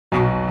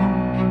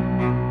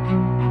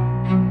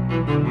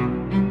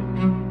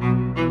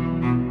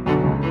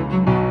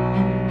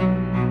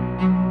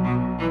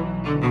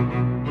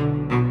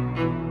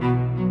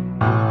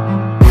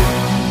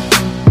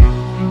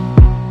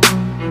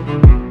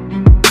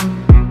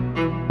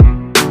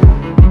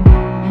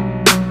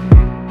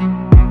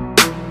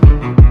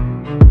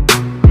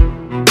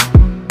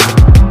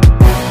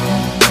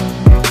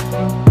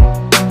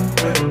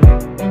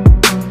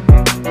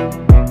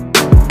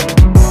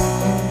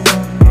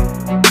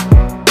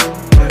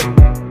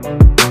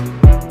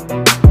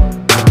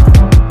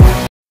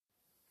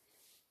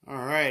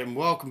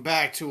welcome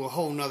back to a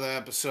whole nother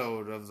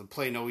episode of the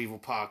Play No Evil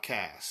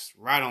podcast.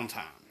 Right on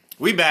time.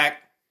 We back.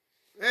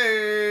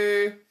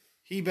 Hey.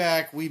 He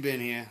back, we been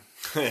here.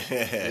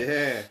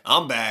 Yeah.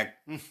 I'm back.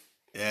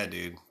 Yeah,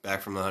 dude.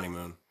 Back from the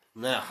honeymoon.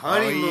 The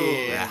honeymoon.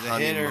 Oh, yeah. That the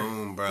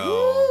honeymoon, bro.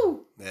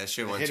 Woo. That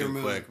shit went hit or too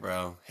moon. quick,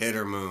 bro. Hit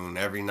or moon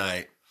every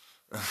night.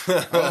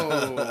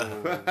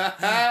 Oh.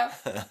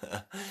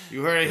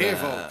 You heard it here,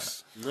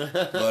 folks.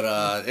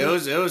 But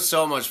it was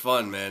so much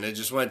fun, man. It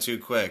just went too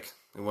quick.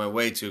 It went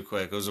way too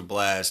quick. It was a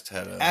blast.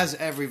 As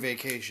every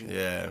vacation.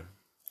 Yeah.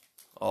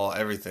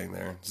 Everything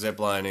there. Zip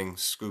lining,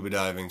 scuba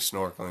diving,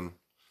 snorkeling,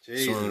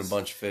 swimming with a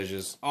bunch of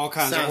fishes. All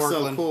kinds Sounds of so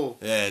workling. cool.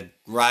 Yeah,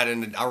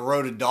 I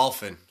rode a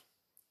dolphin.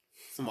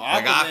 Some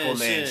Like Aquaman,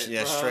 Aquaman. shit,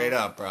 Yeah, bro. straight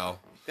up, bro.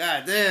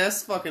 God damn,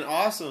 that's fucking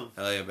awesome.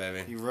 Hell yeah,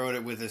 baby. He rode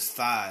it with his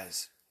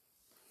thighs.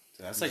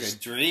 That's like a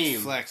dream.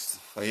 Flexed.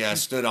 But yeah, I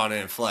stood on it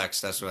and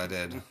flexed. That's what I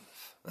did.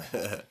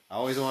 I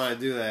always wanted to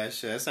do that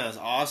shit. That sounds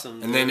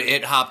awesome. And then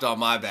it hopped on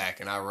my back,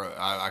 and I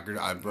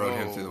rode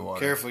him through the water.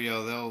 Careful,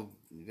 yo.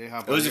 They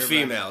hop It was on a your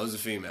female. back. It was a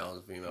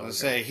female. Let's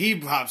say he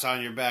hops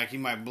on your back, he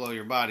might blow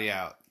your body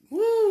out.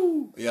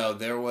 Woo. Yo,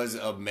 there was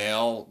a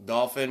male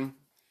dolphin.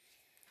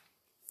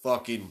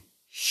 Fucking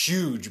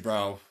huge,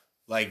 bro.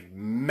 Like,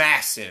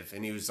 massive.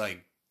 And he was,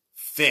 like,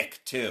 thick,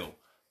 too.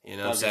 You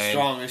know what I'm Fucking saying?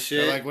 strong as So,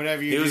 shit. like,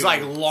 whatever you He do. was,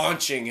 like,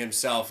 launching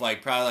himself,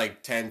 like, probably,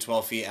 like, 10,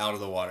 12 feet out of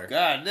the water.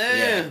 God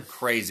damn. Yeah,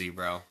 crazy,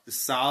 bro. The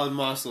solid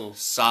muscle.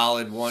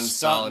 Solid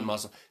Something.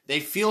 muscle.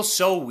 They feel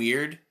so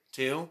weird,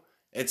 too.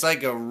 It's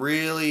like a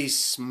really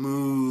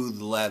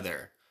smooth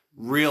leather.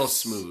 Real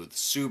smooth.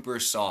 Super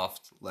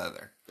soft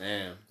leather.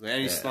 Damn. Is there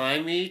any Yeah.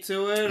 slimy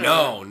to it? or-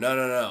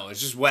 No. It's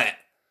just wet.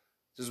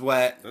 Just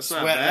wet. That's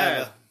not Sweat bad.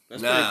 leather.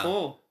 That's Nah. pretty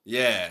cool.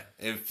 Yeah.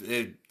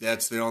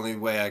 That's the only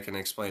way I can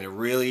explain it.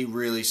 Really,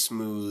 really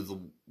smooth,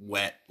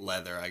 wet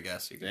leather, I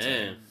guess you could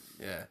say.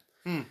 Damn.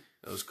 Yeah.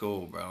 It was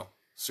cool, bro.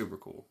 Super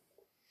cool.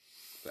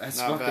 That's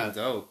Not fucking bad.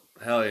 dope.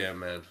 Hell yeah,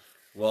 man.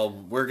 Well,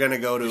 we're gonna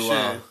go to.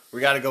 Sure.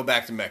 We got to go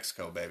back to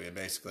Mexico, baby.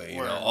 Basically, you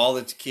Word. know, all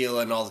the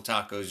tequila and all the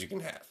tacos you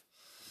can have.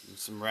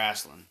 Some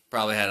wrestling.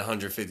 Probably had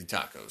 150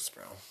 tacos,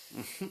 bro.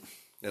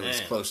 It was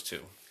Man. close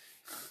to.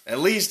 At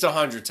least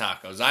 100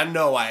 tacos. I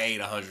know I ate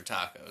 100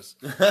 tacos.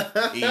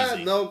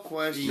 Easy. No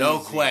question. No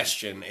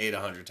question, ate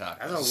 100 tacos.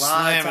 That's a lot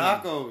Slamming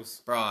of them.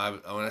 tacos. Bro,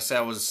 when I said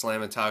I was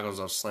slamming tacos,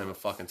 I was slamming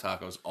fucking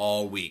tacos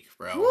all week,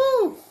 bro.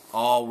 Woo!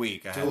 All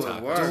week I had Dude,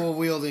 tacos. work. Dual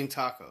wielding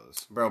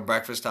tacos. Bro,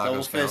 breakfast tacos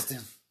Double count.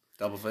 fisting.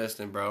 Double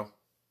fisting, bro.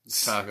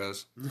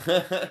 Tacos.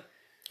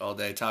 All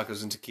day,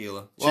 tacos and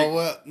tequila.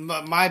 Well,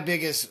 my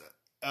biggest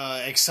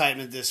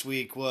excitement this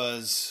week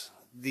was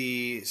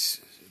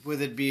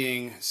with it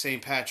being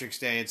St. Patrick's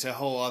Day, it's a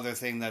whole other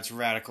thing that's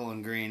radical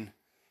and green.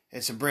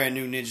 It's a brand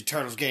new Ninja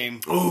Turtles game.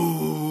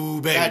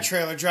 Ooh, baby. That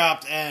trailer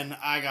dropped and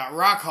I got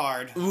rock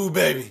hard. Ooh,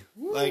 baby.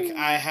 Like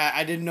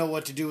I didn't know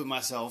what to do with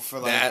myself for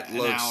like That an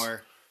looks-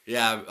 hour.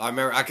 Yeah, I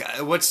remember.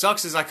 What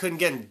sucks is I couldn't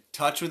get in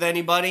touch with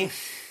anybody.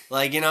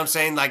 Like, you know what I'm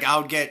saying? Like,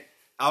 I'll get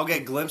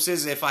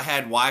glimpses if I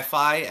had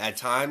Wi-Fi at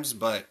times,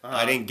 but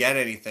I didn't get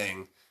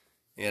anything.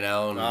 You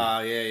know? And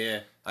Yeah.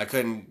 I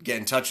couldn't get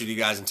in touch with you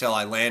guys until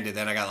I landed.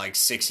 Then I got like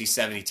 60,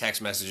 70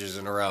 text messages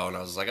in a row, and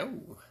I was like,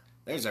 oh,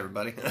 there's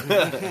everybody.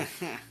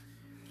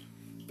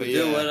 But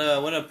Yeah.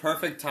 dude, what a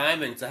perfect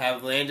timing to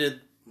have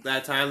landed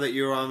that time that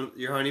you were on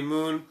your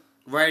honeymoon,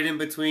 right in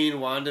between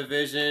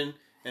WandaVision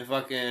and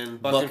fucking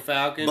Buck and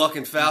Falcon. Buck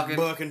and Falcon.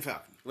 Buck and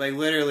Falcon. Like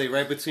literally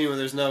right between when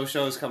there's no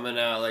shows coming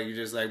out. Like you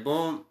just like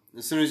boom.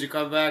 As soon as you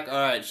come back, all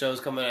right, show's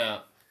coming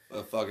out.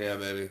 Oh, fuck yeah,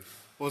 baby.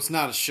 Well, it's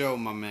not a show,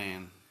 my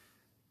man.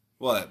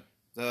 What?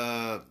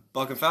 The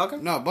Buck and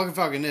Falcon? No, Buck and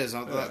Falcon is the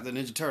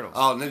Ninja Turtles.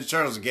 Oh, Ninja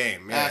Turtles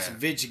game. Yeah. That's a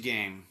video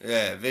game.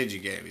 Yeah,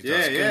 video game. Yeah,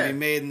 It's going to be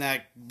made in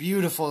that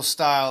beautiful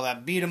style,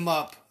 that beat 'em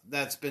up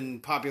that's been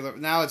popular.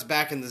 Now it's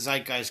back in the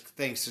zeitgeist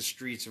thanks to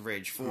Streets of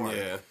Rage 4.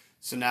 Yeah.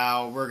 So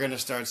now we're going to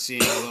start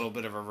seeing a little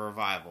bit of a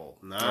revival.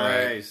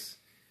 Nice.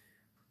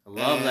 I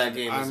love And that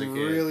game as a I'm kid.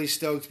 really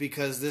stoked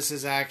because this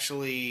is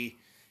actually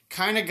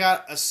kind of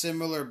got a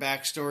similar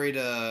backstory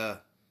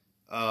to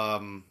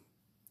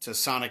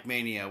Sonic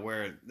Mania,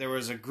 where there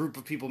was a group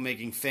of people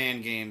making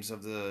fan games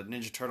of the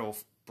Ninja Turtle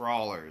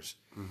brawlers,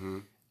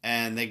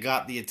 and they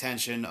got the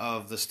attention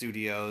of the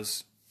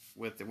studios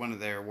with one of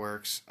their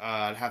works.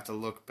 I'd have to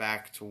look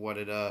back to what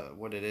it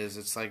is.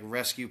 It's like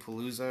Rescue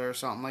Palooza or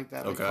something like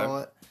that. Okay. They call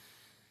it.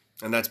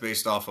 And that's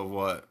based off of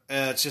what?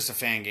 It's just a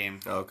fan game.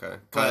 Okay. Kind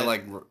But- of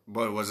like,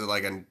 what was it,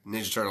 like a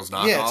Ninja Turtles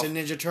knockoff? Yeah, it's a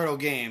Ninja Turtle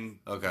game,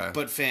 Okay.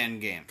 but fan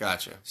game.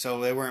 Gotcha. So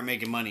they weren't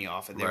making money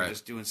off it. They were Right.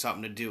 just doing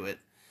something to do it.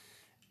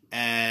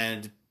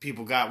 And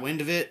people got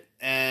wind of it,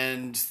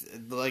 and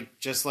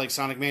just like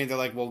Sonic Mania, they're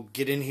like, "Well,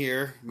 get in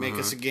here, make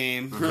us a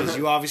game because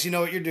you obviously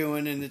know what you're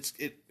doing, and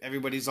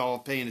everybody's all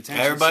paying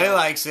attention. Everybody so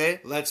likes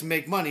it. let's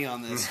make money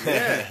on this."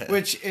 Yeah.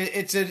 Which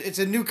it's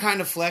a new kind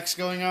of flex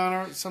going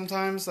on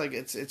sometimes. Like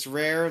it's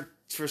rare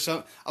for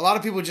some. A lot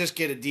of people just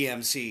get a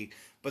DMC,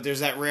 but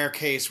there's that rare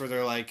case where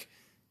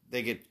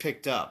they get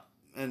picked up,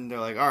 and they're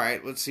like, "All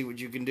right, let's see what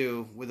you can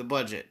do with a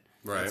budget."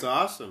 Right. That's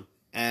awesome.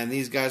 And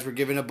these guys were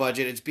given a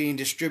budget. It's being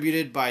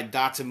distributed by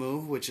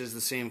Dotemu, which is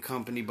the same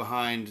company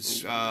behind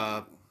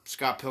Scott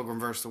Pilgrim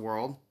vs. the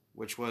World,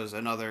 which was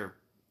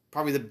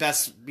probably the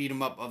best beat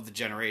 'em up of the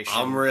generation.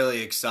 I'm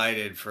really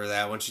excited for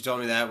that. Once you told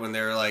me that, when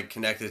they were like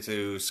connected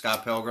to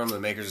Scott Pilgrim, the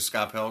makers of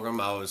Scott Pilgrim,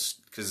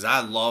 because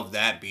I love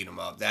that beat 'em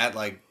up. That,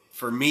 like,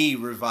 for me,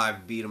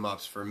 revived beat 'em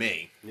ups for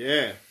me.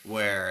 Yeah.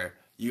 Where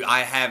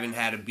I haven't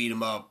had a beat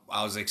 'em up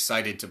I was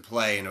excited to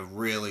play in a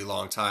really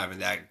long time,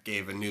 and that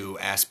gave a new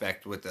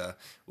aspect with the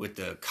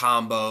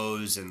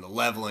combos and the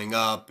leveling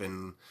up,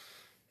 and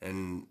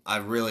I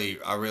really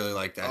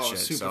like that shit.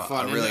 Super so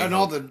fun. I really and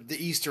hope, all the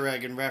Easter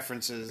egg and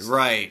references.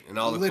 right, and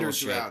all the cool littered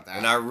shit. throughout that.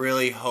 And I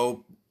really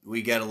hope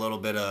we get a little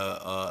bit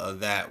of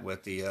that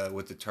with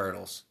the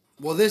turtles.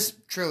 Well, this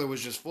trailer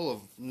was just full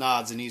of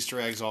nods and Easter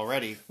eggs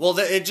already. Well,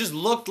 it just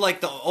looked like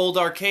the old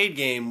arcade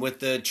game with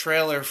the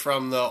trailer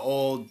from the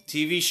old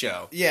TV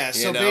show. Yeah, you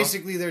so know?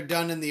 basically they're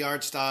done in the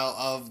art style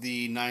of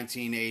the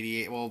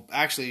 1988. Well,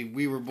 actually,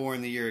 we were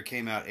born the year it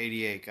came out,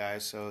 88,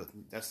 guys. So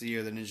that's the year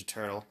of the Ninja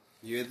Turtle.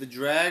 You're the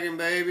dragon,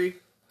 baby.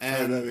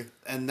 And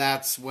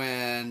that's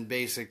when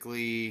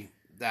basically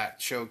that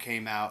show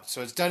came out.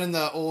 So it's done in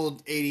the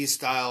old 80s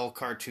style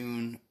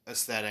cartoon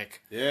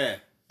aesthetic. Yeah.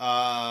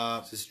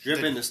 Just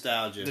dripping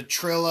nostalgia. The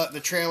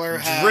trailer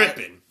had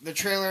Dripping. The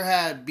trailer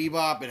had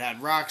Bebop. It had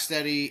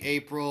Rocksteady,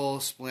 April,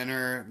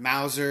 Splinter,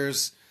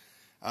 Mousers,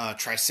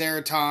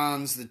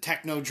 Triceratons, the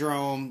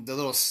Technodrome, the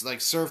little like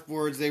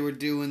surfboards they would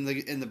do in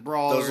the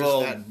brawlers.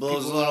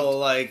 Those little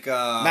like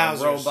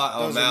Mousers. robot.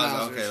 Oh, Those are Mousers.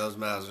 Mousers. Okay, those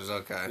Mousers.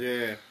 Okay.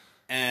 Yeah.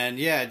 And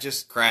yeah,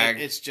 just Crag.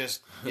 It's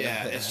just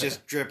it's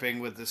just dripping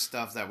with the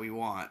stuff that we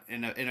want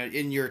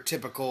in your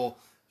typical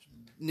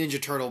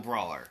Ninja Turtle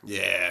brawler.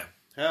 Yeah.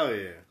 Hell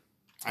yeah.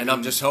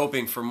 I'm just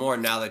hoping for more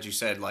now that you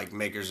said like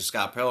makers of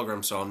Scott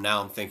Pilgrim. So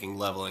I'm thinking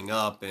leveling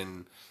up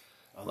and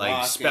like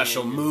Unlocking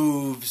special and-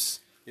 moves.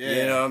 Yeah.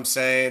 You know what I'm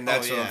saying?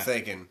 That's what yeah. I'm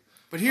thinking.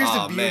 But here's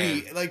the Oh,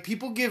 beauty. man. Like,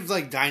 people give,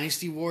 like,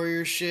 Dynasty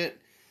Warriors shit.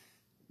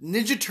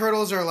 Ninja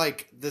Turtles are,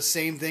 like, the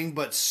same thing,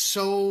 but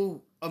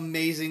so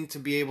amazing to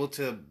be able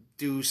to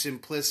do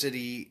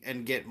simplicity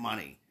and get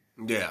money.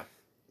 Yeah.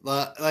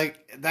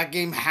 Like, that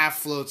game half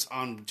floats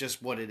on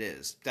just what it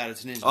is. That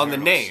it's Ninja On Turtles. the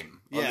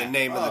name. Yeah. On the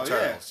name of Oh, the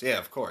Turtles. Yeah,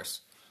 of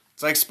course.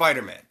 It's like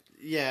Spider-Man.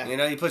 Yeah. You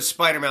know, you put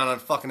Spider-Man on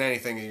fucking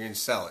anything and you're going to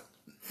sell it.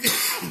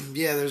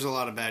 Yeah, there's a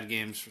lot of bad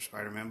games for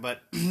Spider-Man,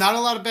 but not a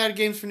lot of bad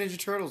games for Ninja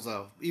Turtles,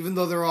 though. Even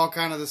though they're all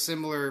kind of the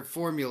similar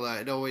formula,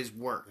 it always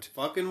worked.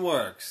 Fucking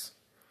works.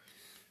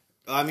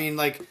 I mean,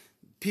 like,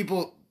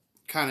 people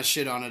kind of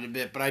shit on it a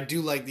bit, but I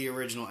do like the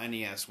original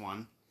NES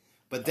one.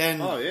 But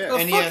then Oh, yeah.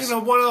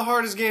 Fucking one of the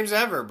hardest games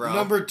ever, bro.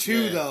 number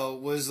 2, Yeah. though,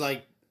 was,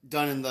 like,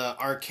 done in the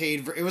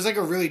arcade. It was, like,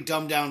 a really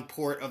dumbed-down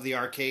port of the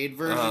arcade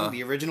version,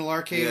 the original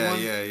arcade yeah,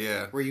 one.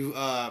 yeah. Where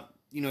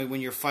you know,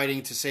 when you're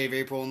fighting to save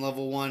April in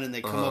level 1 and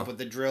they come up with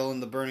the drill and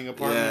the burning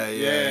apartment.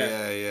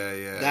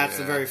 Yeah. That's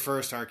the very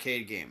first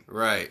arcade game.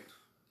 Right.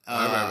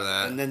 I remember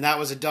that. And then that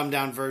was a dumbed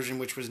down version,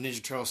 which was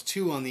Ninja Turtles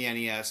 2 on the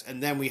NES.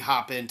 And then we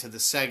hop into the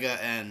Sega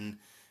and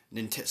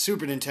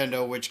Super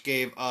Nintendo, which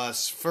gave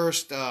us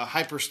first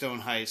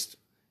Hyperstone Heist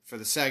for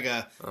the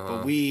Sega.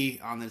 But we,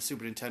 on the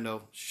Super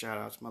Nintendo, shout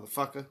outs,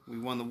 motherfucker, we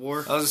won the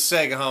war. I was a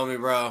Sega homie,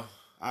 bro.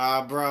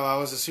 Bro, I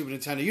was a Super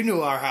Nintendo. You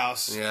knew our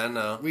house. Yeah, I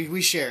know.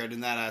 We shared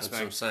in that That's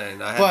what I'm aspect.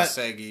 saying. I had But-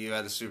 the Sega, you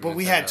had the Super But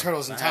we Nintendo. had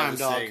Turtles in I Time, had the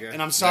dog. Sega.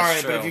 And I'm sorry,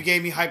 That's but if true. you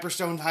gave me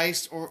Hyperstone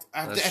Heist, or if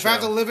I That's have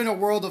to true. live in a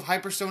world of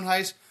Hyperstone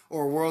Heist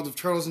or a world of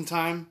Turtles in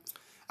Time,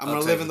 I'm I'll going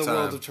to take live in the the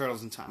world time. of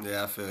Turtles in Time.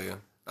 Yeah, I feel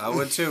you. I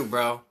would too,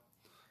 bro.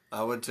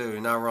 I would too. You're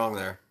not wrong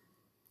there.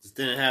 Just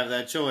didn't have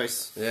that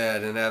choice. Yeah, I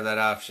didn't have that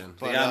option.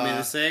 They got me the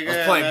I Sega. was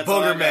and playing that's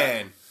all I Booger got.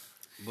 Man.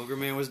 Booger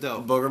Man was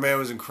dope. Booger Man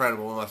was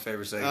incredible. One of my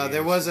favorite Sega games.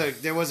 There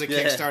was a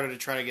Yeah. Kickstarter to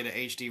try to get an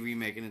HD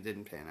remake, and it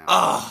didn't pan out.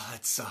 Oh,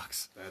 that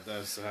sucks. That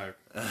does suck.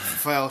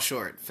 Fell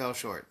short.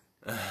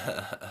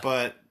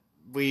 But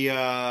we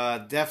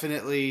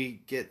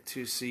definitely get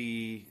to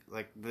see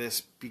like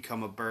this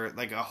become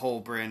a whole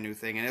brand new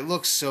thing, and it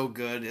looks so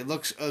good. It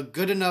looks a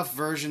good enough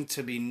version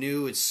to be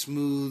new. It's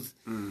smooth.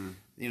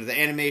 You know, the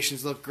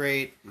animations look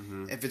great.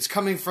 If it's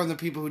coming from the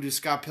people who do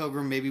Scott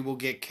Pilgrim, maybe we'll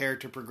get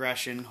character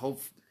progression.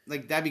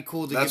 Like that'd be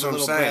cool to That's give what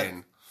a I'm little bit.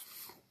 saying.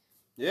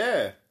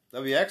 Yeah,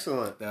 that'd be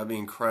excellent. That'd be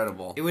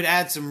incredible. It would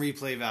add some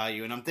replay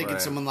value, and I'm thinking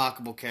Right. some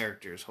unlockable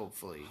characters,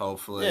 hopefully.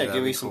 Hopefully. Yeah, that'd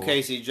give be me some cool.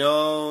 Casey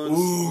Jones.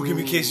 Ooh, give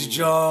me Casey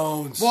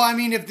Jones. Well, I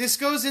mean, if this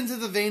goes into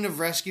the vein of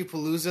Rescue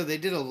Palooza, they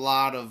did a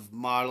lot of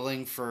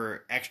modeling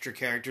for extra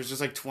characters.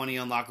 There's like 20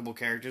 unlockable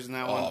characters in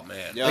that one. Oh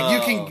man. Yeah.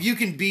 Like you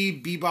can be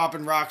Bebop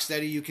and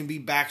Rocksteady. You can be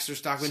Baxter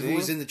Stockman, See? who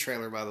was in the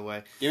trailer, by the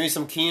way. Give me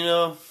some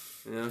Kino.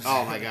 You know what I'm Oh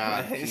saying? my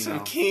God,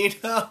 Some Kino.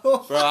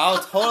 Kino. Bro,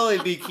 I'll totally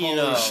be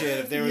Kino. Holy shit!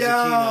 If there was Yo.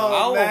 a Kino,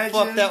 I will Imagine-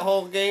 fuck that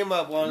whole game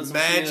up on some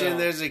Imagine Kino.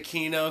 there's a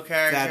Kino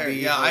character. That'd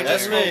be Yeah, I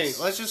just hilarious.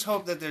 hope, let's just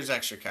hope that there's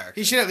extra characters.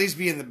 he should at least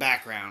be in the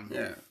background.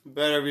 Yeah.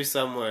 Better be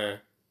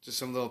somewhere. Just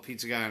some little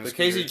pizza guy on a But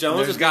scooter. Casey Jones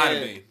There's would gotta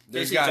be. be.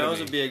 There's Casey gotta Jones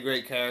be. would be a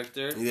great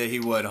character. Yeah, he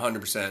would,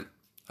 100%.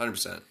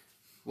 100%.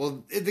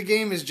 Well, the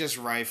game is just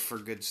rife for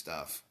good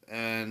stuff,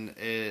 and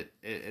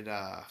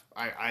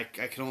I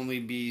can only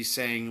be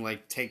saying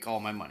like take all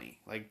my money.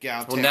 Like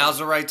yeah, Well, now's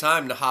the right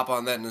time to hop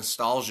on that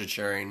nostalgia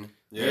train.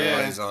 Yeah.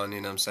 Everybody's on.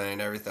 You know what I'm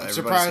saying? Everything. I'm Everybody's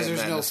surprised hitting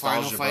there's that no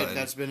final nostalgia fight button.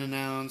 that's been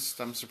announced.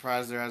 I'm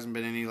surprised there hasn't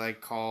been any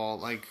like call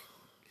like.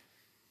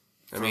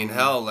 I mean,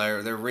 hell,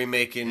 they're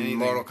remaking anything.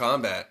 Mortal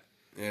Kombat.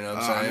 You know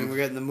what I'm I saying? mean, we're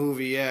getting the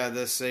movie,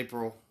 this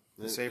April.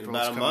 This April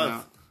is About a coming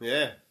month. out.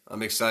 Yeah.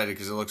 I'm excited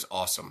because it looks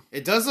awesome.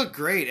 It does look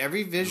great.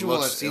 Every visual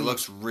I've seen It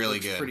looks really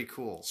good. Pretty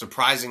cool.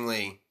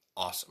 Surprisingly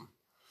awesome.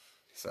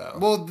 So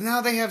Well, now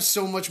they have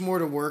so much more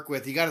to work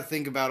with. You got to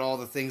think about all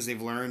the things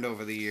they've learned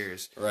over the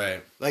years.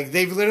 right. Like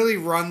they've literally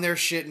run their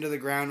shit into the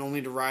ground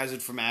only to rise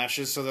it from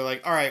ashes. So they're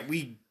like, all right,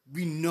 we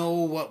know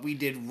what we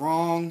did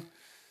wrong.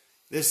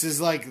 This is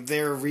like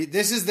their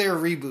this is their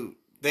reboot.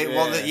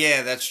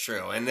 That's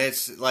true, and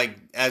it's like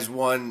as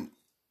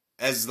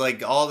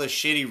like all the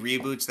shitty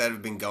reboots that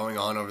have been going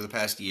on over the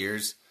past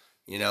years.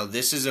 You know,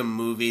 this is a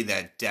movie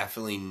that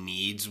definitely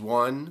needs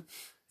one,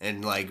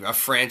 and like a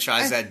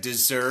franchise that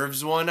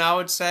deserves one. I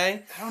would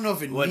say. I don't know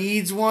if it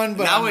needs one,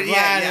 but I'm glad,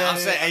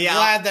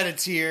 glad that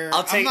it's here.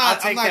 I'll take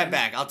that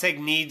back. I'll take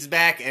needs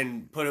back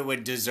and put it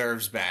with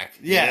deserves back.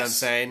 You know what I'm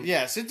saying?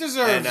 Yes, it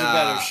deserves a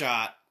better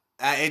shot.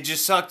 It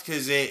just sucked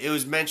because it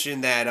was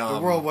mentioned that the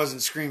world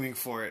wasn't screaming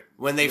for it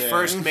when they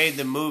first made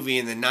the movie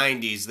in the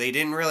 '90s. They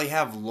didn't really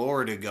have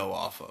lore to go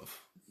off of.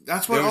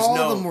 That's what all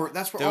of them were.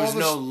 That's what there was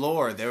no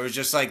lore. There was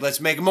just like, let's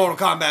make a Mortal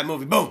Kombat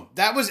movie. Boom.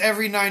 That was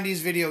every '90s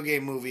video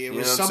game movie. It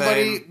was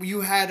somebody. You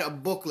had a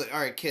booklet.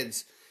 All right,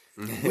 kids.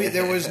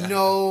 There was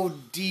no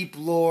deep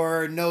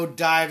lore, no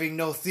diving,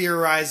 no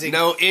theorizing,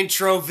 no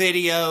intro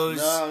videos.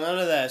 No, none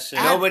of that shit.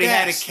 Nobody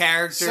had a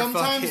character.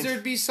 Sometimes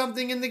there'd be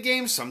something in the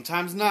game,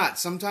 sometimes not.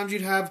 Sometimes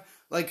you'd have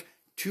like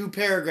 2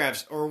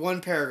 paragraphs or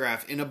 1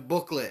 paragraph in a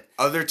booklet.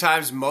 Other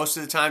times, most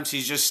of the times,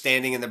 he's just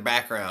standing in the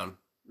background.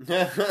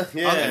 Yeah.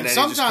 And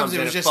sometimes it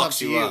was just up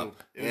to you.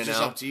 It was you just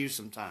know? up to you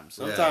sometimes.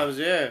 Sometimes,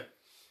 yeah.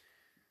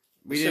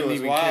 We Shit didn't was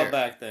even wild care.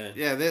 back then.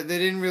 Yeah, they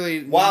didn't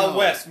really Wild know.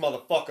 West,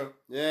 motherfucker.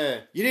 Yeah.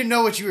 You didn't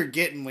know what you were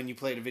getting when you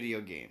played a video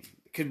game.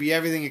 It could be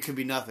everything, it could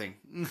be nothing.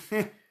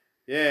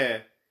 Yeah.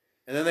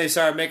 And then they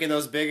started making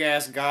those big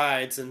ass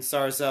guides and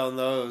started selling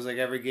those. Like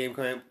every game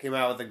came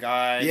out with a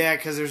guide. Yeah,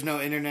 because there's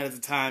no internet at the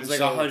time. It was like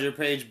a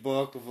 100-page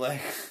book of like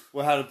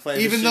how to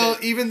play. Even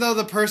though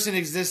the person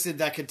existed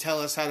that could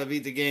tell us how to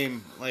beat the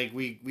game, like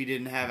we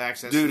didn't have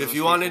access. Dude, to if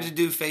you wanted to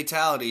do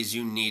fatalities,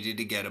 you needed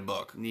to get a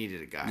book.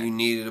 Needed a guy. You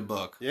needed a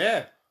book.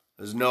 Yeah.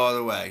 There's no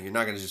other way. You're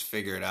not going to just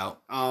figure it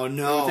out. Oh It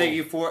no! would take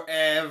you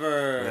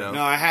forever. You know?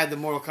 No, I had the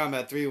Mortal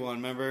Kombat 3 one,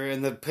 remember?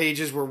 And the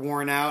pages were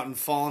worn out and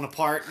falling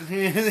apart.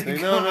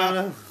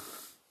 No.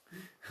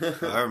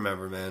 I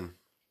remember, man.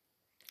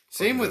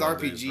 Same with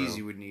Fucking good RPGs, ideas, bro.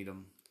 you would need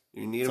them.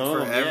 You need Some them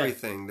of for them, yeah.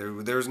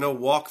 everything. There's no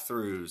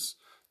walkthroughs.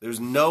 There's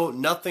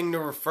nothing to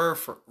refer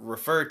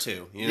to.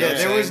 You know what I'm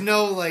There was saying?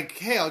 no like,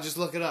 hey, I'll just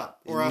look it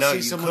up, or I'll No, see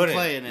you someone couldn't.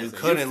 playing You it.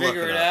 couldn't look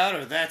Figure it it up. out,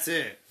 or that's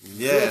it.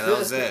 Yeah, that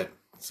was it.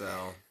 So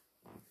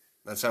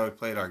that's how we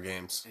played our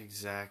games.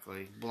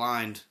 Exactly.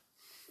 Blind.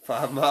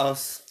 5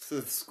 miles to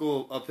the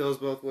school, up hills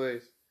both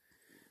ways.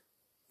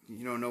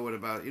 You don't know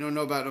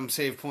about them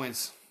save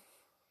points.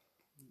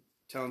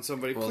 Telling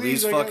somebody, Well,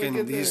 please,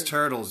 these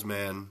turtles,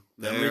 man.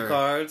 Memory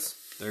cards.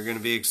 They're gonna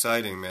be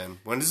exciting, man.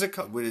 When does it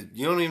come?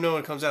 You don't even know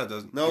when it comes out,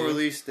 does it? No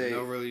release date.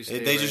 No release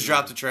date. They just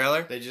dropped the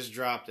trailer. They just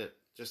dropped it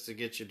just to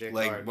get your dick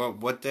Like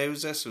hard. what day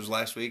was this? It was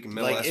last week, in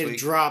middle Like last it week.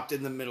 dropped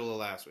in the middle of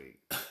last week.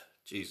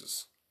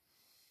 Jesus.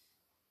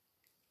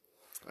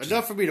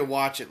 Enough for me to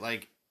watch it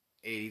like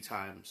 80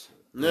 times.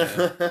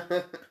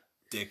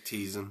 Dick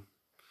teasing.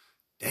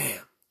 Damn.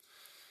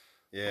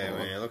 Yeah,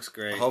 man, it looks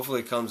great.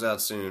 Hopefully it comes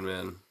out soon,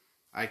 man.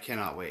 I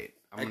cannot wait.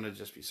 I'm gonna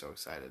just be so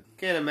excited.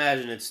 Can't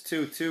imagine it's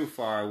too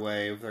far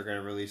away if they're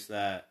gonna release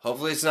that.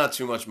 Hopefully it's not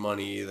too much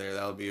money either.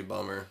 That would be a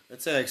bummer. I'd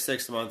say like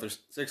 6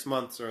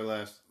 months or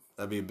less.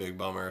 That'd be a big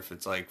bummer if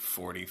it's like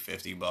 $40,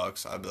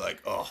 $50. I'd be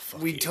like, oh,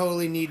 fuck We you.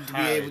 totally need to be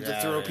Highly able to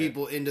doubt throw it.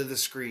 people into the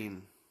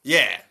screen.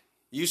 Yeah,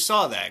 you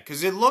saw that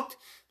because it looked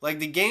like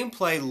the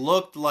gameplay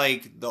looked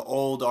like the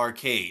old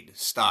arcade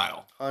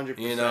style. 100%.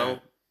 You know,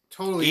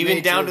 Totally, even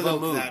made down to the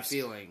evoke moves. that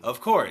feeling. Of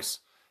course,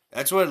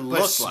 that's what it But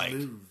looked like.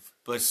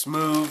 But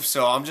smooth.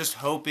 So I'm just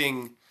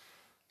hoping.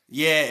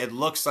 Yeah, it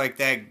looks like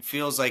that,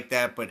 feels like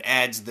that, but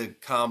adds the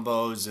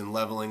combos and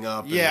leveling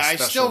up. And Yeah, the I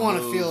special still want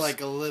to moves. feel like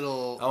a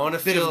little I want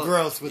to bit feel of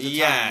growth with the time.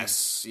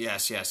 yes.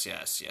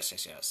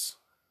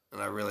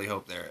 And I really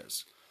hope there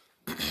is.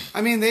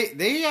 I mean,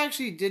 they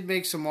actually did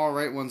make some all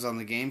right ones on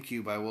the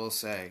GameCube, I will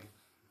say.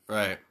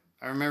 Right.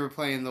 I remember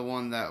playing the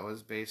one that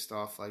was based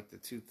off like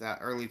the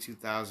early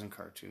 2000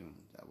 cartoon.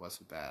 That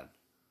wasn't bad.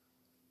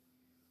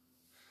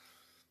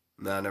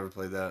 No, I never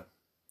played that.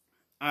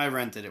 I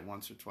rented it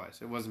once or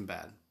twice. It wasn't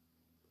bad.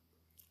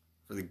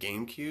 For the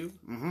GameCube?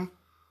 Mm-hmm.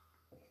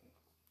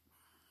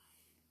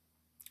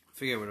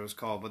 Forget what it was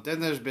called, but then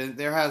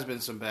there has been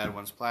some bad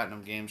ones.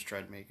 Platinum Games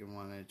tried making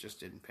one, and it just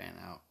didn't pan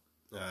out.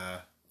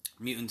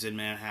 Mutants in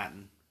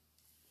Manhattan.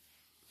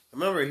 I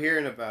remember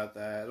hearing about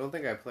that. I don't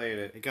think I played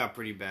it. It got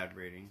pretty bad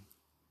rating.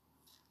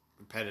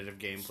 repetitive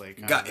gameplay.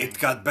 It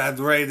got bad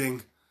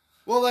rating.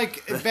 Well,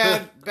 like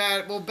bad,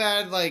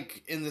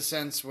 like in the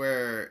sense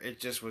where it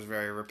just was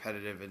very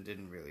repetitive and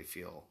didn't really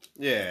feel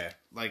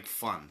like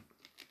fun.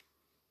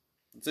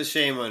 It's a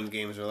shame when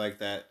games are like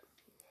that,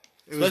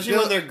 It was especially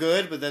when they're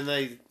good. But then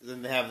they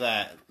have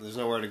that. There's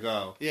nowhere to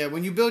go. Yeah,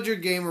 when you build your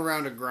game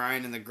around a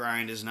grind and the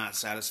grind is not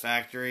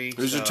satisfactory.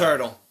 Who's your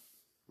turtle?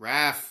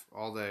 Raph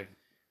all day.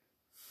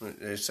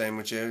 Same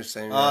with you.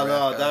 Same. Oh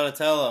no,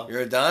 Donatello.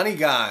 You're a Donnie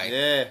guy.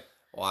 Yeah,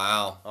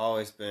 Wow.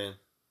 always been.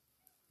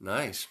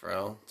 Nice,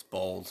 bro. It's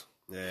bold.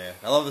 Yeah,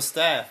 I love the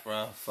staff,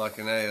 bro.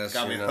 Fucking A, that's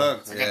Got true. me no.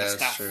 hooked. I Yeah, got the that's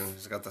staff. true.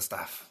 He's got the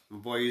staff. My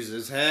boy uses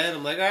his head.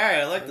 I'm like, all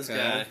right, I like this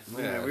guy.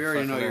 Yeah, we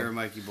already know fucking you're A. a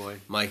Mikey boy.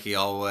 Mikey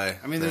all the way.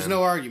 I mean, there's Man.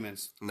 no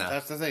arguments. No.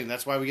 That's the thing.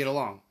 That's why we get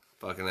along.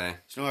 Fucking A.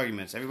 There's no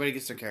arguments. Everybody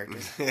gets their character.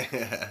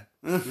 Yeah.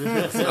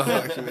 No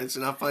arguments.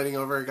 You're not fighting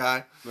over a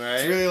guy. Right?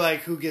 It's really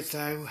like who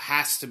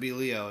has to be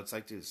Leo. It's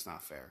like, dude, it's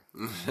not fair.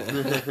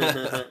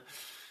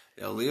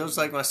 Yo, Leo's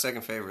like my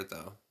second favorite,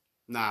 though.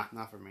 Nah,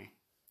 not for me.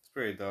 It's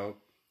pretty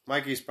dope.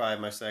 Mikey's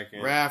probably my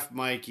second. Raph,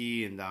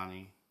 Mikey, and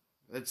Donnie.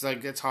 It's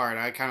like it's hard.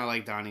 I kind of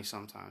like Donnie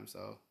sometimes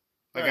though.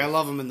 Like Right. I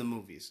love him in the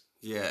movies.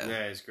 Yeah.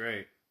 Yeah, he's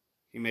great.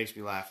 He makes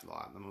me laugh a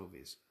lot in the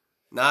movies.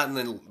 Not in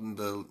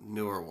the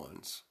newer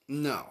ones.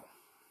 No,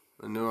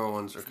 The newer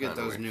ones are Forget kind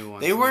of those weird. new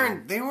ones,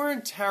 They no.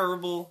 weren't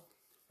terrible.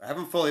 I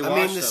haven't fully I watched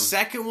mean, the them.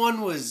 second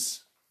one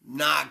was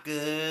not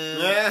good.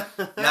 Yeah.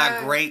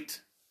 Not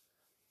great.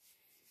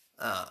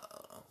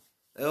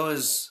 It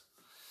was.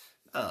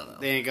 I don't know.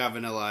 they ain't got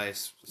Vanilla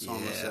Ice. That's all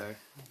I'm gonna Yeah. say.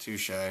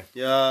 Touche.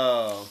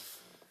 Yo,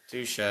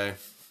 Touche.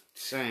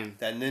 Same.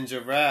 that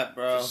ninja rap,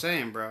 bro. Just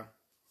saying, bro.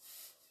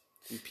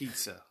 And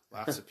pizza.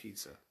 Lots of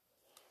pizza.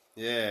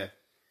 Yeah.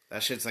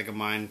 That shit's like a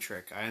mind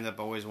trick. I end up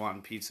always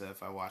wanting pizza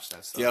if I watch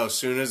that stuff. Yo, as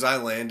soon as I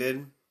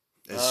landed,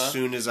 I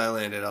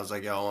was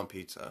like, yo, I want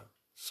pizza.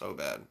 So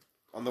bad.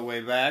 On the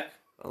way back.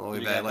 On the way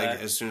When you back, got like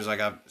back? as soon as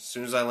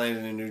I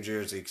landed in New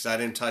Jersey, because I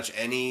didn't touch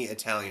any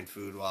Italian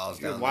food while I was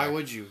down Why there.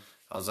 would you?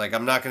 I was like,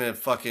 I'm not gonna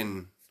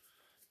fucking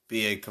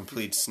be a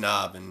complete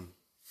snob and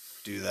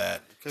do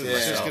that. Because to it's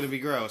just myself. gonna be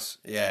gross.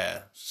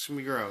 Yeah. It's just gonna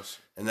be gross.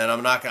 And then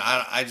I'm not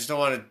gonna. I just don't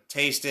want to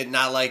taste it,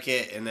 not like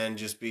it, and then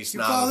just be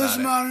snob about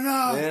it. not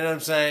enough? You know what I'm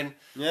saying?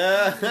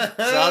 Yeah. So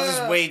I'll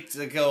just wait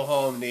to go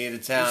home to eat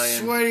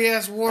Italian. Sweaty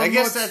ass warm. I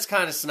guess that's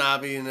kind of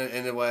snobby in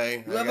a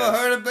way. You I ever guess.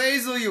 heard of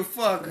basil, you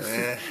fuck?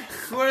 Eh,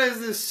 What is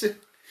this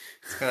shit?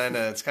 it's kind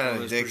of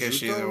Oh, there's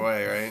dickish prosciutto? either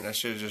way, right? I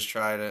should have just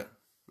tried it.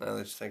 Now that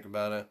you think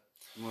about it,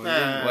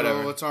 Whatever.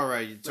 whatever. It's all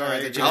right. It's all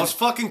right. that you I was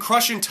fucking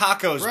crushing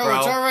tacos, bro. Bro,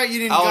 it's all right. You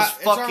didn't. I was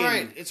It's all fucking-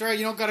 right. It's all right.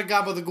 You don't gotta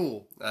gobble the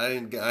ghoul. I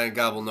didn't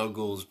gobble no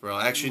ghouls, bro.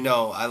 Actually,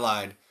 no, I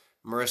lied.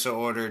 Marissa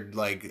ordered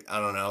like I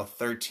don't know,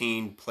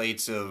 13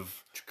 plates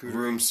of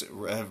room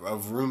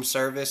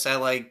service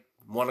at like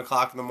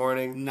 1:00 in the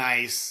morning,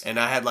 Nice. and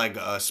I had like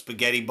a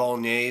spaghetti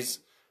bolognese.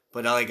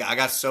 But I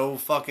got so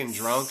fucking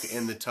drunk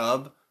in the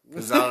tub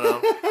because I don't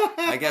know.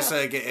 I guess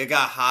it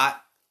got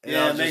hot. and I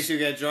Yeah, it was makes just- you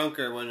get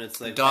drunker when it's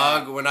like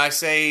dog. hot. When I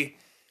say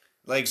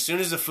like, as soon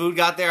as the food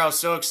got there, I was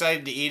so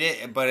excited to eat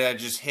it, but it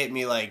just hit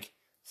me like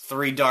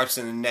 3 darts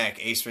in the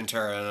neck, Ace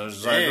Ventura, and I was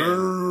just like,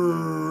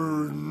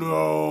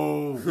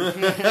 no,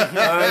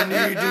 I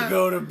need to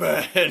go to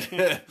bed. It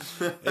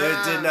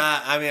did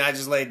not. I mean, I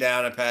just laid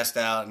down and passed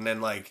out, and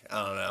then like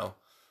I don't know,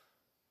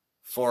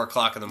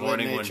 4:00 in the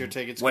morning nature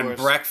take its when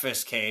course.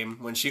 breakfast came,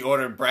 when she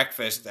ordered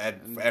breakfast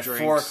at Drinks.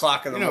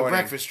 4:00 in the morning,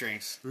 breakfast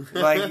drinks.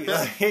 like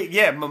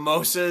yeah,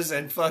 mimosas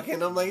and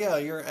fucking. I'm like, yo,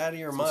 you're out of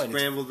your mind.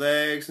 Scrambled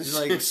eggs. It's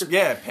like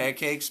yeah,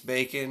 pancakes,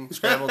 bacon,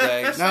 scrambled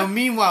eggs. Now,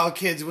 meanwhile,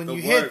 kids, when It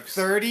you hit works.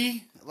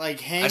 30, like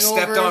hangovers. I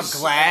stepped on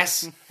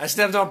glass. I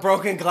stepped on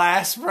broken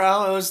glass,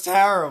 bro. It was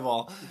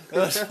terrible. It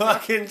was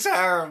fucking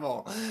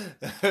terrible.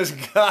 It was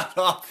god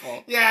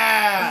awful.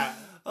 Yeah.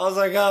 I was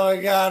like, oh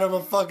my god, I'm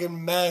a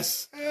fucking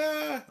mess.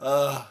 It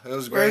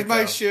was great. Where's my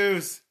though.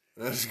 shoes?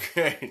 It was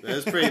great. It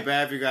was pretty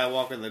bad if you got to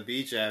walk on the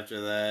beach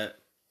after that.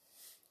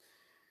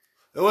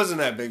 It wasn't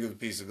that big of a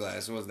piece of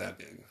glass. It wasn't that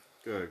big.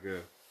 Good,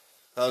 good.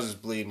 I was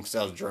just bleeding because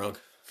I was drunk.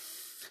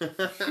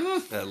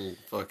 That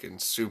fucking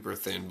super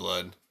thin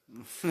blood.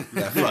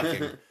 That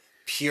fucking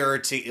pure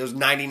it was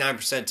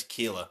 99%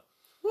 tequila.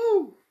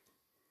 Woo!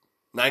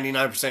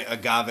 99%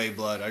 agave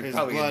blood. I'd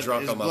probably get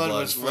drunk on my blood.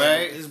 Was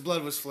Right? His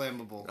blood was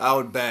flammable. I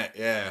would bet,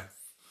 yeah.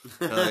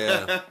 Hell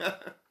yeah.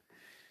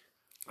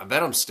 I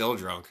bet I'm still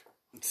drunk.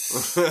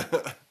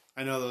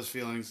 I know those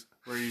feelings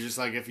where you're just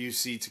like, if you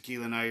see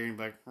tequila now, you're gonna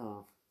be like,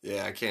 oh.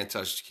 Yeah, I can't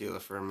touch tequila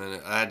for a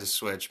minute. I had to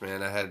switch,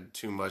 man. I had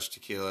too much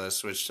tequila. I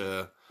switched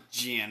to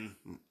Gin.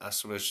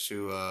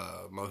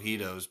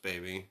 mojitos,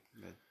 baby.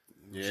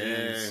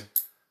 Yeah.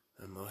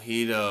 A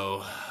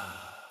mojito.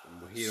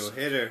 Mojito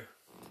hitter.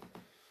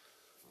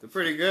 They're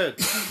pretty good.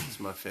 It's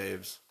my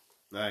faves.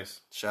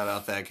 Nice. Shout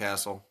out Thad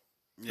Castle.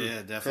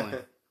 Yeah, definitely.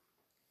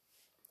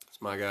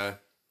 It's my guy.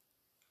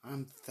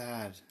 I'm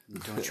Thad.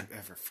 Don't you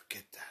ever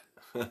forget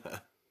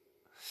that.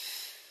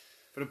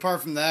 But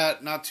apart from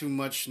that, not too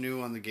much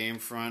new on the game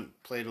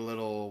front. Played a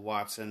little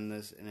Watson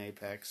in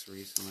Apex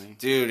recently.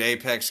 Dude,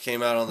 Apex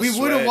came out on the We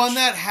Switch. would have won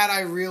that had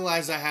I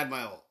realized I had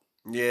my ult.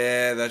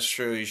 Yeah, that's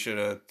true. You should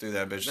have threw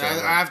that bitch down.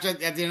 After at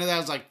the end of that, I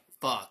was like,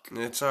 "Fuck."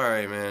 It's all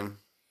right, man.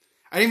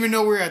 I didn't even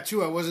know we were at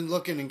 2. I wasn't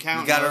looking and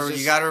counting.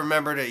 You gotta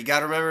remember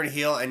to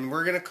heal, and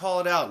we're gonna call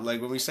it out.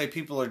 Like when we say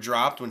people are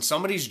dropped, when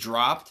somebody's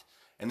dropped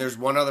and there's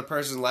one other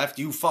person left,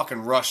 you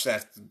fucking rush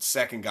that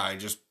second guy and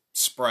just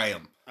spray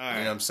him. All right. You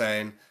know what I'm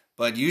saying?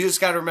 But you just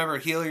gotta remember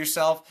to heal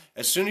yourself.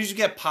 As soon as you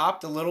get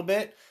popped a little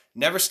bit,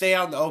 never stay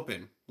out in the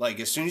open. Like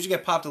as soon as you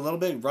get popped a little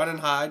bit, run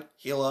and hide,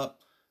 heal up.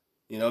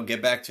 You know,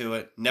 get back to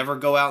it. Never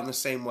go out in the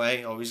same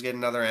way. Always get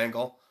another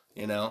angle.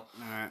 You know, All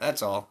right.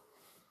 That's all.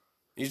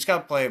 You just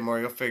gotta play it more.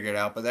 You'll figure it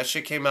out. But that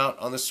shit came out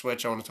on the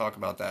Switch. I want to talk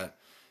about that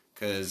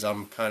because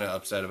I'm kind of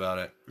upset about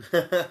it.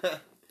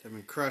 I've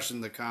been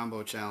crushing the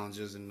combo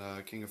challenges in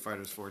King of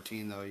Fighters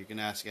 14, though. You can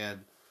ask Ed.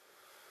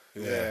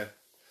 Yeah.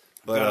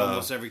 But Got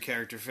almost every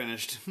character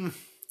finished.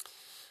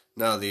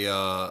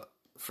 no,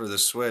 for the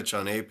Switch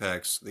on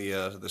Apex,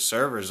 the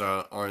servers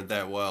aren't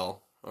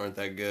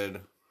that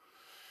good.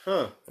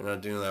 Huh. They're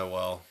not doing that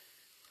well.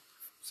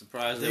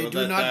 Surprised They they would do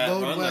let not that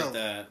bode run well. like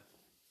that.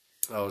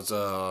 I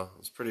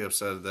was pretty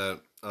upset at that.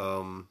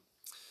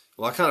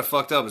 Well, I kind of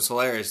fucked up. It's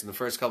hilarious. In the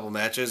first couple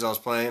matches I was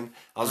playing,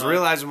 I was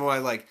realizing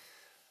why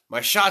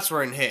my shots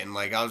weren't hitting.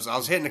 Like I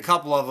was hitting a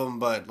couple of them,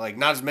 but like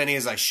not as many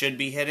as I should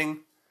be hitting.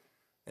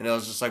 And I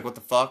was just like, what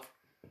the fuck?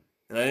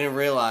 And I didn't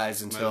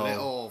realize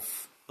until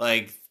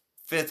like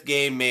 5th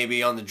game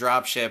maybe on the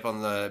dropship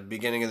on the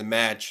beginning of the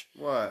match.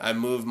 What? I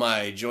moved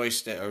my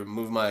joystick or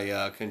moved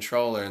my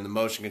controller, and the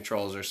motion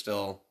controls are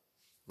still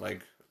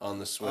like on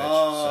the Switch.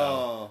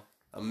 Oh.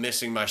 So I'm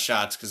missing my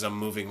shots because I'm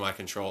moving my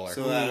controller.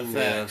 So that You know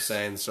what I'm affects.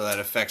 saying? So that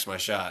affects my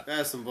shot.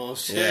 That's some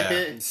bullshit.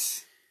 Yeah.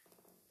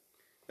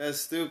 That's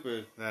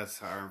stupid. That's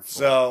harmful.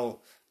 So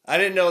I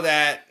didn't know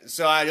that.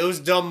 So it was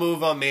a dumb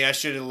move on me. I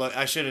should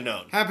have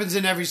known. Happens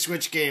in every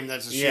Switch game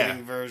that's a Yeah.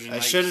 shooting version. I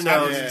shoulda known.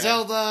 Happens in Yeah.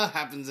 Zelda,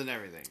 happens in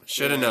everything.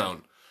 Should have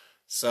known.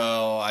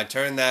 So I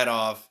turned that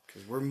off.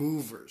 Because we're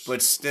movers.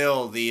 But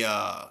still,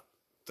 the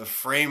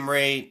frame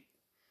rate,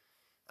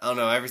 I don't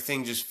know,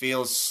 everything just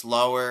feels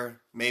slower.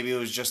 Maybe it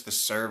was just the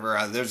server.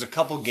 There's a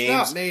couple it's games.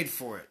 not made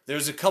for it.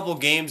 There's a couple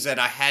games that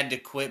I had to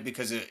quit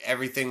because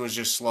everything was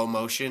just slow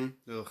motion.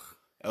 Ugh.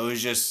 It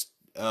was just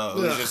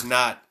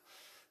not.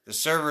 The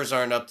servers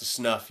aren't up to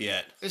snuff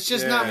yet. It's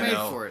just Yeah, not I made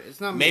know. for it. It's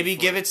not. Maybe made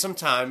for give it some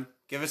time.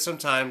 Give it some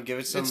time. Give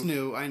it some. It's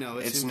new. I know.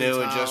 It's in new,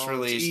 it Vital, just it's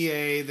released.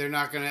 EA. They're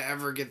not going to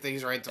ever get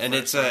things right. And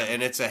it's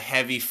a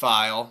heavy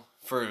file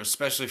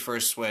especially for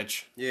a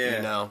Switch. Yeah.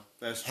 You know,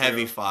 That's true.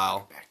 heavy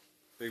file.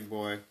 Big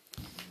boy.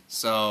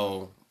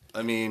 So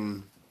I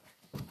mean,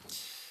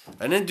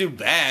 I didn't do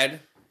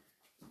bad,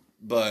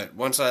 but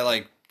once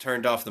I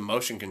turned off the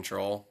motion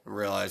control, I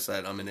realized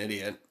that I'm an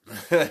idiot.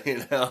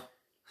 You know.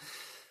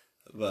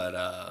 But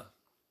I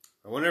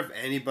wonder if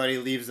anybody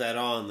leaves that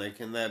on. Like,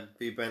 can that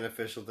be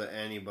beneficial to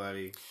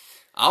anybody?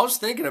 I was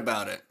thinking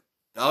about it.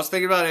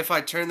 If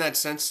I turn that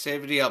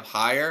sensitivity up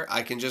higher,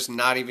 I can just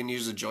not even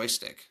use a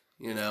joystick,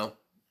 you know,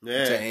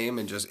 Yeah. to aim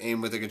and just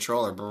aim with the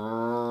controller.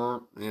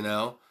 Brrr, you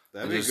know,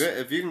 That'd And be just- good.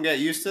 If you can get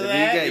used to If you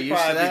that, get you'd used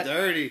to probably that- be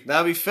dirty.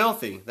 That'd be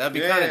filthy. That'd be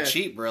kind Yeah. of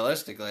cheap,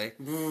 realistically.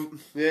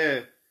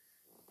 Yeah.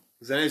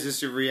 'Cause then it's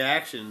just your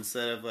reaction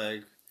instead of,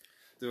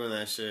 doing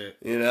that shit.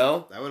 You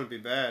know, That wouldn't be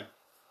bad.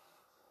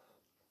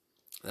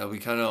 that'd be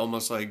kind of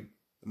almost like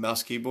a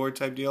mouse keyboard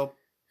type deal.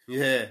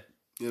 Yeah.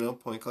 You know,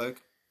 point click.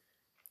 Point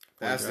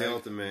That's the drag,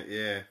 ultimate,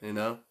 yeah. You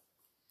know,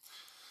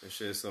 That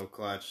shit is so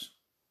clutch.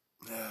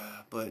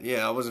 but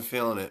yeah, I wasn't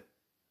feeling it.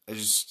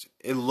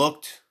 It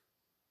looked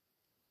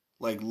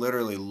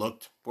literally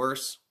looked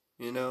worse.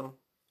 You know,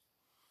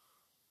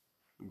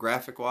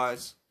 graphic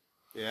wise.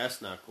 Yeah,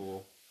 that's not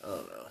cool. I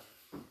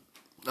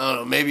don't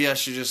know. Maybe I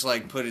should just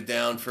put it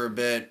down for a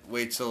bit.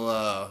 Wait till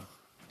I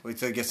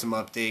get some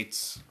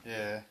updates,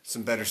 Yeah.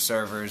 some better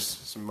servers,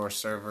 some more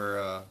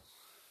server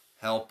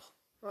help.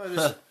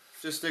 Well,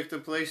 just stick to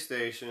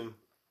PlayStation.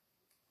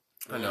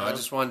 I know. I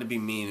just wanted to be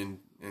mean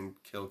and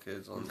kill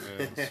kids on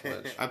the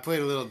Switch. I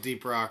played a little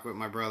Deep Rock with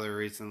my brother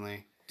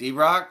recently.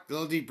 D-Rock? A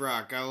little Deep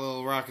Rock. Got a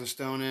little Rock and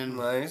Stone in.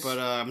 Nice. But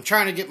I'm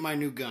trying to get my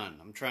new gun.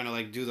 I'm trying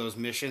to do those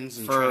missions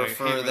and For try to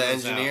hammer the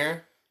those out.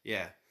 engineer?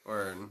 Yeah.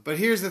 Or But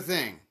here's the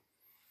thing.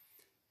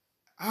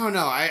 I don't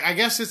know. I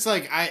guess it's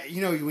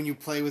when you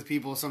play with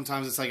people,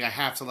 sometimes it's I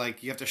have to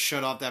you have to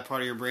shut off that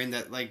part of your brain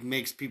that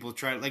makes people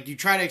try you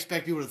try to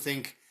expect people to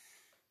think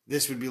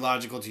this would be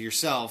logical to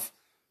yourself.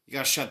 You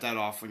gotta shut that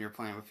off when you're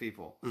playing with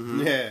people.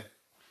 Mm-hmm. Yeah.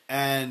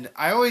 And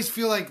I always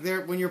feel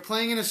when you're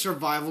playing in a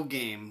survival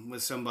game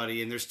with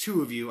somebody and there's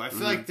two of you, I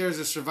feel like there's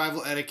a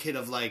survival etiquette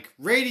of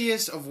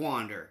radius of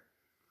wander.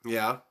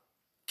 yeah.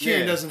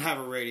 Kieran Yeah. doesn't have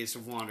a radius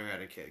of wander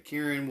etiquette.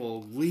 Kieran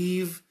will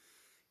leave.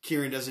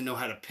 Kieran doesn't know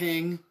how to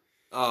ping.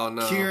 Oh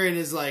no. Kieran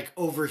is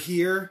over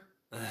here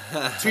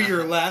to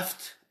your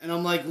left, and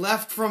I'm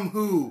left from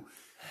who?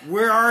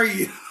 Where are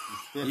you?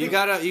 You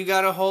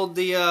gotta hold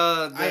the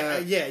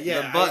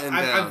the button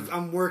down.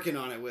 I'm working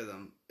on it with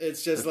him.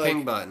 It's just The like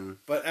ping button.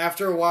 But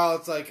after a while,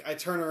 it's like I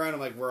turn around. I'm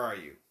like, "Where are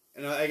you?"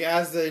 And like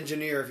as the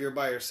engineer, if you're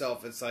by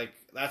yourself, it's like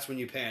that's when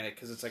you panic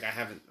because it's like I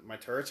haven't. My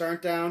turrets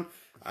aren't down.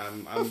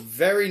 I'm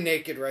very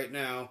naked right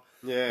now.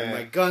 Yeah. And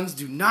my guns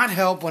do not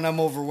help when I'm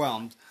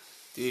overwhelmed.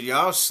 Dude,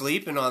 y'all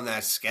sleeping on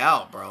that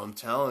scout, bro. I'm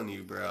telling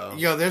you, bro.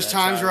 Yo, there's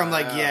times where I'm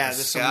like, yeah, The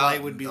this some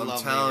light would be lovely. I'm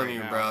telling right you,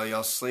 now. bro.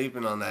 Y'all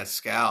sleeping on that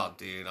scout,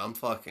 dude. I'm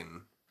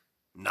fucking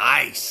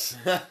nice.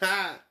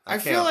 I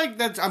feel like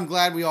that's. I'm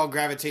glad we all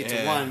gravitate to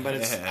Yeah, one, but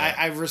it's. yeah.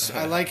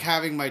 I like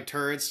having my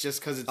turrets just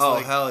because it's. Oh,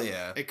 like, hell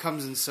yeah. it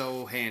comes in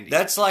so handy.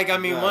 That's like, I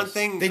mean, one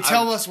thing. They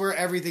tell us where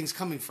everything's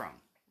coming from.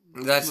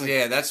 That's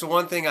the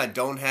one thing I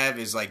don't have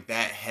is like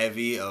that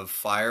heavy of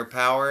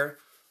firepower.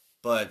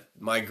 But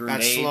my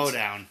grenades, That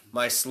slowdown.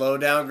 My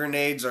slowdown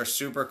grenades are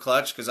super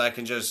clutch because I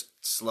can just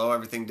slow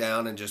everything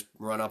down and just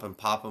run up and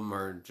pop them,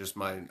 or just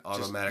my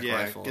automatic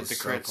rifle get is the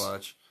so crits.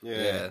 clutch.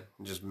 Yeah.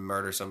 And just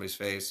murder somebody's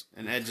face.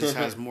 And Ed just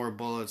has more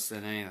bullets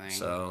than anything.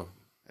 So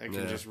it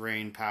can just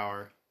rain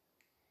power.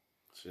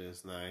 Shit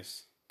is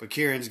nice. But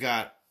Kieran's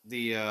got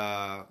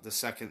the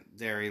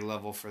secondary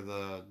level for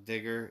the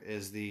digger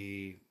is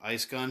the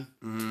ice gun,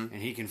 and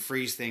he can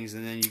freeze things,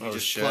 and then you can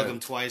just plug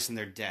them twice, and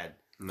they're dead.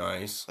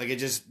 Nice. Like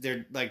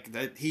they're like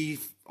that.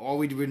 All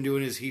we've been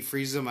doing is he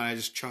freezes them, and I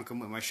just chunk them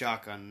with my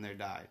shotgun, and they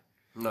die.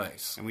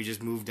 Nice. And we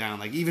just move down.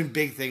 Like even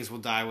big things will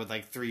die with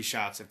like 3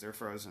 shots if they're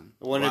frozen.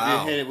 I wonder if you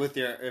hit it with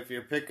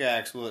your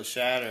pickaxe, will it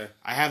shatter?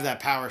 I have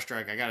that power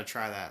strike. I gotta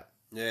try that.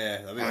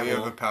 Yeah, that'd be You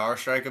cool. have a power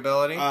strike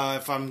ability?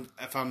 If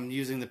I'm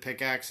using the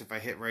pickaxe, if I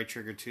hit right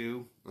trigger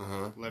 2,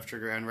 left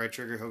trigger and right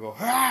trigger, he'll go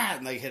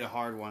and like hit a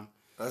hard one.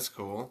 That's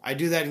cool. I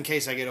do that in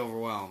case I get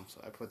overwhelmed, so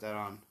I put that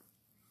on.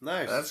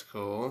 Nice. That's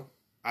cool.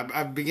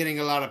 I've been getting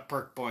a lot of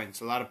perk points,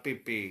 a lot of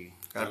PP.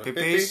 Got a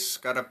pippies?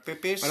 Got a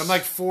pippies? But I'm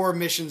like 4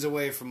 missions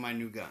away from my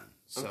new gun.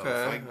 So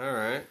okay, all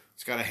right.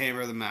 It's got to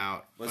hammer them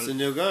out. What's the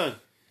new gun?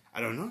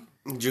 I don't know.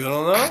 You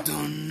don't know? I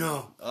don't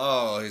know.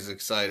 Oh, he's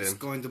excited. It's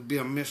going to be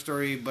a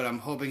mystery, but I'm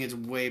hoping it's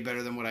way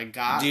better than what I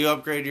got. Do you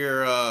upgrade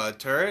your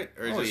turret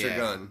or just your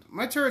gun?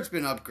 My turret's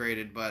been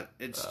upgraded, but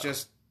it's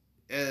just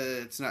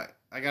it's not.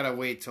 I gotta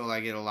wait till I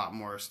get a lot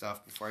more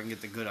stuff before I can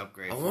get the good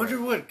upgrade. I wonder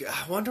what.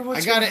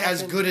 I got it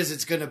as good as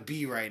it's gonna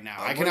be right now.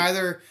 I can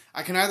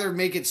either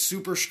make it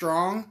super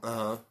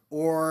strong,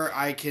 or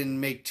I can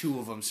make 2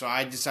 of them. So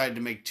I decided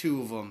to make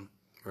 2 of them.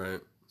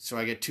 Right. So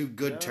I get 2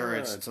 good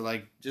turrets to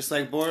like, just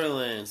like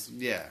Borderlands.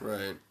 Yeah.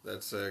 Right.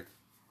 That's sick.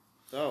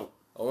 Oh.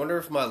 I wonder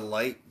if my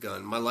light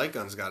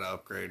gun's got to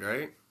upgrade,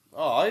 right?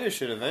 Oh, you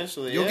should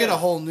eventually. You'll get a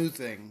whole new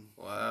thing.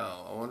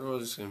 Wow. I wonder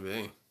what it's gonna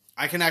be.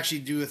 I can actually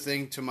do a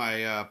thing to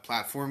my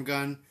platform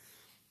gun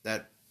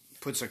that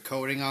puts a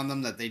coating on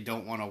them that they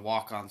don't want to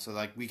walk on. So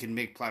like we can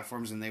make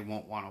platforms and they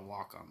won't want to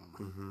walk on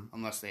them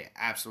unless they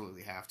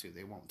absolutely have to.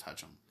 They won't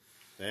touch them.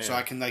 Damn. So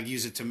I can like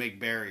use it to make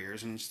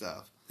barriers and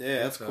stuff.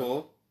 Yeah, that's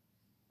cool.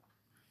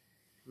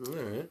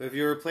 Right. If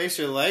you replace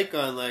your light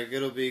gun, like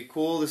it'll be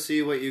cool to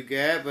see what you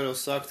get, but it'll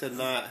suck to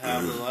not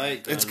have the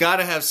light gun. It's got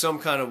to have some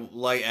kind of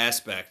light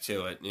aspect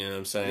to it. You know what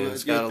I'm saying?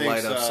 It's got to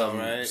light up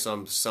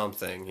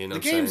something. You know, the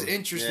game's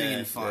interesting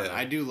and fun. Yeah.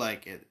 I do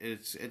like it.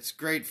 It's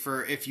great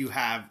for if you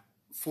have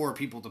 4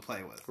 people to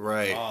play with.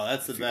 Right. Oh,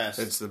 that's the best.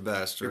 It's the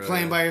best. You're really.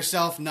 playing by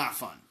yourself, not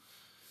fun.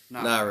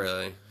 Not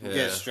really. Yeah. It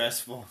gets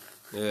stressful.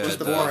 Yeah, just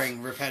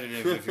boring,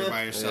 repetitive if you're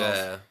by yourself.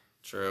 Yeah,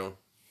 true.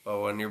 But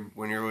when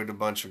you're with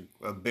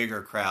a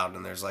bigger crowd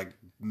and there's like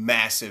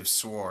massive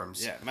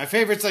swarms. Yeah, my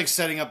favorite's like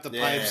setting up the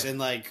pipes and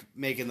like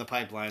making the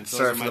pipeline.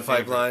 Start for the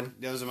pipeline.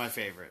 Those are my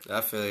favorite.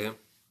 I feel you.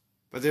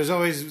 But there's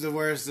always the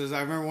worst.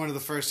 I remember one of the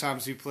first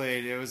times we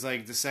played. It was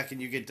like the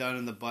second you get done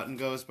and the button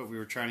goes, but we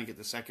were trying to get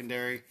the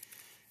secondary.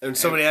 And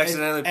somebody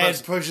accidentally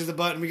Ed pushes the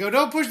button. We go,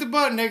 don't push the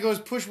button. Ed goes,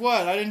 push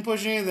what? I didn't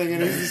push anything.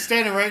 And he's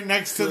standing right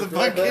next to the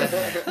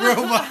fucking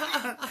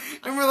robot.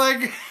 And we're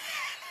like...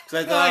 So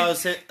I thought I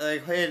was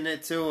hitting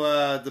it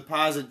to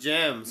deposit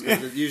gems.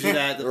 Because usually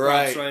that the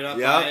box right up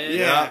by it.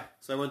 Yeah.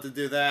 So I went to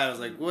do that. I was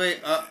like, wait,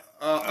 he's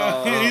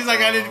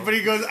like, I didn't, but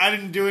he goes, I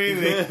didn't do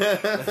anything.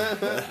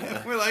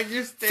 We're like,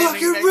 you're standing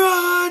fucking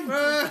run!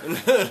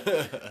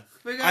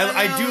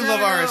 I do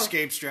love our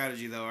escape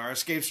strategy, though. Our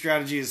escape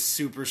strategy is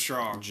super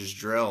strong. Just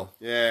drill.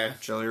 Yeah.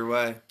 Drill your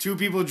way. 2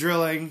 people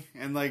drilling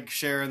and, like,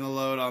 sharing the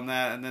load on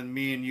that, and then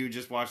me and you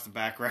just watch the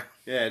background.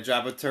 Yeah,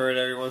 drop a turret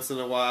every once in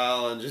a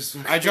while and just...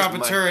 I drop a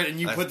turret, and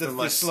you put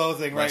the slow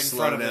thing right in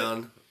front of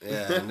it.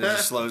 Yeah, and it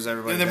just slows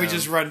everybody down. And then we down.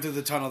 just run through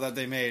the tunnel that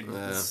they made.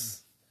 Yeah.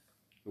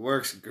 It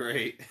works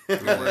great.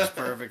 It works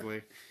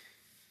perfectly.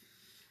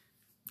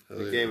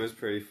 The game is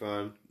pretty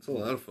fun. It's a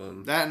lot of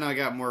fun. That and I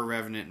got more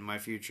Revenant in my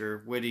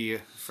future. Witty, a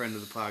friend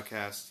of the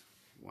podcast,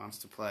 wants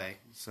to play.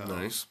 So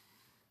nice.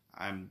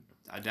 I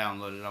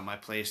downloaded it on my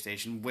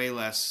PlayStation. Way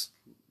less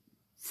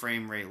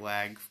frame rate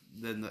lag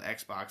than the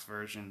Xbox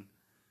version.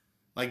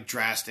 Like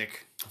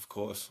drastic. Of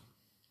course.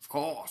 Of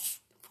course.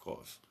 Of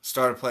course.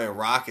 Started playing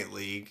Rocket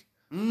League.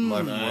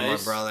 My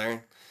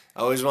brother. I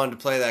always wanted to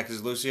play that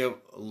because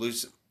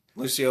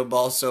Lucille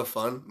Ball's so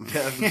fun.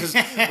 Because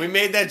we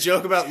made that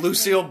joke about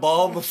Lucille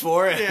Ball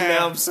before, and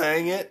now I'm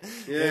saying it.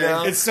 Yeah. You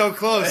know? It's so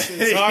close.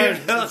 It's hard.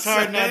 You know, It's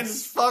hard not to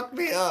it's fucked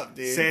me up,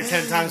 dude. say it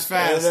 10 times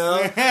fast. You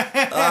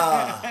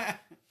know?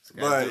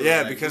 But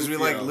yeah, because we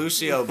like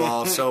Lucio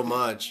Ball so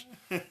much,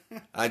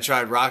 I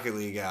tried Rocket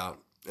League out,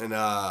 and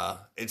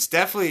it's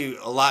definitely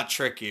a lot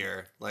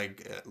trickier.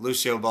 Like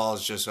Lucio Ball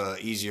is just a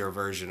easier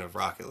version of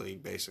Rocket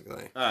League,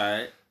 basically. All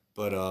right.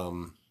 But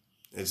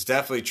it's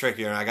definitely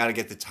trickier, and I got to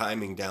get the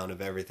timing down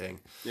of everything.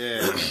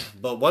 Yeah.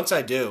 But once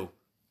I do,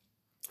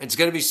 it's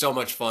gonna be so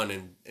much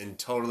fun and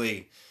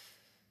totally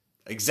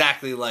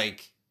exactly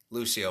like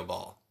Lucio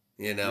Ball.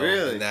 You know,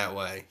 Really? in that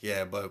way,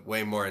 yeah, but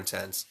way more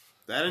intense.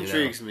 That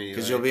intrigues me.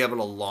 Because like, you'll be able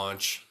to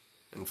launch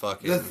and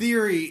fucking The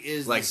theory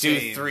is like the do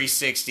same.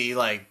 360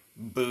 like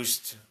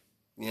boost.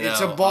 You know? It's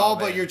a ball, Oh,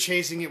 but man. you're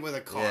chasing it with a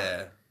car.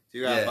 yeah. Do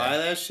you gotta yeah. buy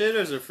that shit, or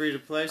is it free to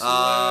play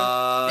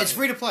somewhere? It's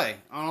free to play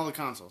on all the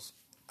consoles.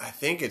 I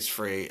think it's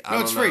free. I No,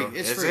 don't it's free. know.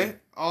 It's Is free. it?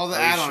 All the Are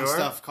you add-on sure?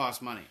 stuff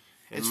costs money.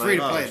 It's might free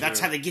to be. play. Oh, That's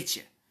sure. how they get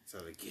you. That's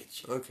how they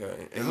get you.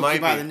 Okay, it hook might you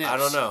be. by the nips. I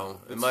don't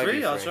know. It It's might free.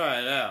 be I'll free.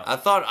 try it out. I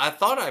thought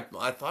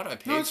I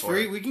paid No, it's for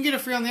free. it. We can get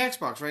it free on the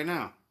Xbox right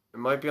now. It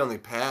might be on the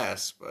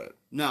pass, but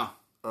No,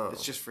 oh,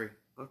 it's just free.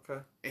 okay.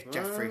 It's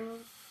just free.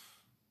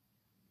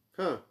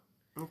 Huh.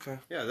 Okay.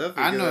 Yeah,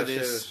 definitely I give know that shit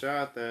this. a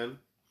shot then.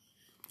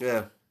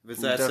 Yeah. If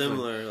it's that Definitely.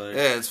 similar, like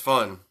Yeah, it's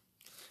fun.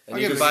 And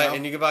I'll you give can it a buy go.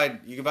 and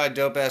you can buy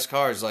dope ass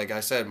cars. Like I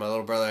said, my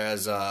little brother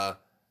has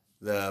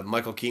the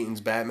Michael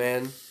Keaton's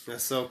Batman.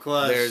 that's so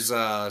clutch.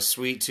 There's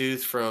Sweet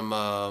Tooth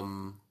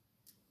from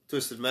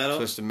Twisted Metal.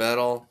 Twisted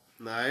Metal.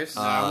 Nice.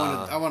 No,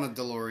 I want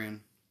a DeLorean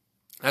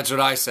That's what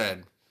I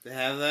said. They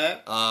have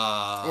that.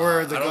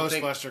 or the I don't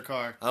think- Ghostbuster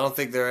car. I don't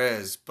think there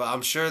is, but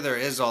I'm sure there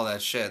is all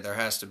that shit. There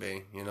has to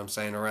be. You know what I'm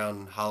saying?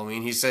 Around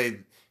Halloween, he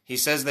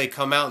says they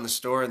come out in the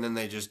store and then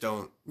they just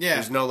don't. Yeah.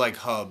 There's no like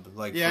hub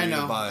like Yeah, for I you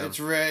to know. buy 'em. It's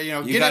rare. You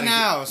know, You get gotta it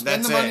now.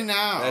 Spend that's the money it.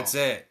 now. That's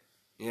it.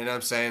 You know what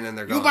I'm saying? And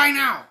they're You gone. buy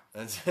now.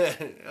 That's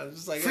it. I was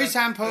just like, Free that-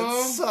 shampoo.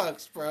 That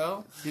sucks,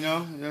 bro. You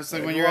know, it's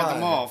like Like, when you're at the why?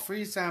 mall,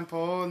 free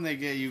sample, and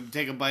you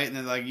take a bite, and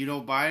they're like, you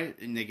don't buy it,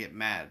 and they get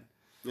mad.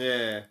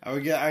 Yeah.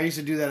 I used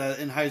to do that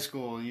in high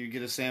school, and you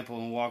get a sample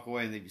and walk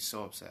away, and they'd be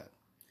so upset.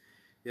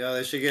 Yeah,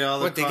 they should get all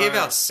the What, they gave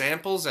out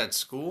samples at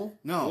school?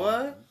 No,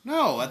 What?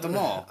 No, at the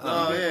mall.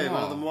 Oh, At yeah, the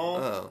go to the mall.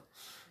 Oh.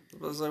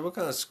 I was like, what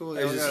kind of school?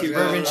 They y'all just got? keep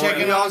Bourbon going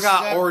chicken. on. We all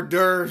got That- hors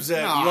d'oeuvres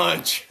at No.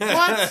 lunch.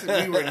 What?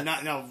 We were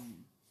not. No,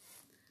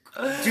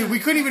 dude, we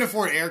couldn't even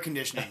afford air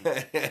conditioning.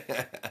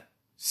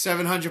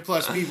 700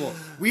 plus people.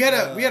 We had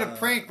a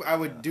prank I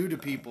would do to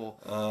people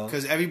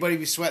because everybody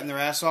be sweating their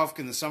ass off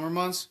in the summer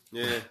months.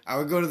 Yeah. I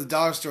would go to the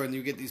dollar store and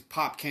you get these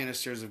pop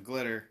canisters of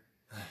glitter,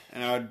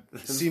 and I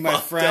would see my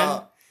fucked friend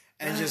up.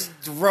 and just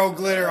throw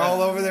glitter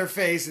all over their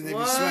face, and they'd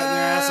be sweating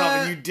their ass off,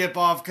 and you dip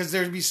off because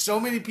there'd be so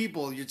many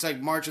people. It's like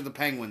March of the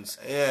Penguins.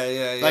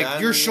 Yeah. Like I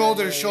you're mean,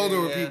 shoulder yeah, to shoulder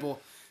yeah, with yeah.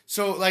 people.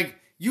 So like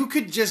you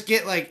could just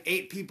get like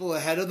 8 people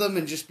ahead of them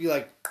and just be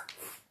like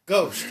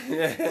ghost.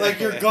 Like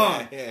you're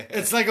gone.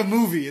 It's like a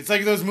movie. It's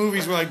like those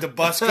movies where like the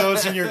bus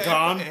goes and you're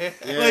gone.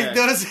 Like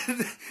those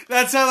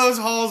that's how those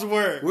halls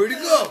were. Where'd it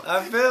go?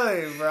 I feel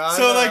you, bro.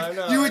 So I like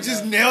know, you I would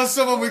just know. nail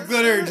someone with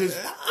glitter and just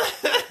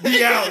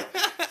be out.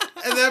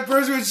 And that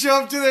person would show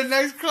up to their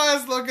next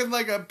class looking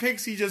like a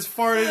pixie just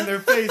farted in their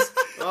face.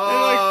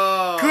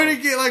 Oh. And like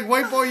couldn't get like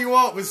wipe all you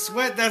out with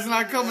sweat that's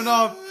not coming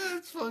off.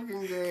 That's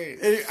fucking great.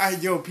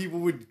 And, people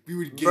we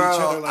would get each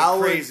other Bro, like I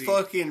crazy. would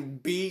fucking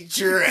beat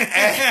your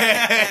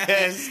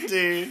ass,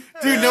 dude.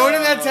 Dude, no one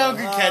in that town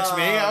could catch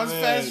me. I was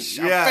man. fast.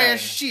 I'm Yeah.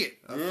 fast shit.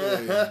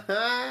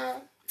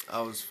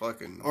 I was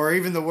fucking. Or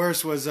even the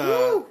worst was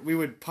we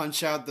would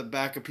punch out the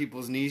back of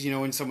people's knees. You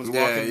know when someone's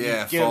Yeah, walking, you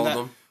yeah, get 'em fold that-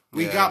 them.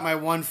 We Yeah. got my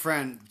one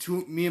friend,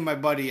 me and my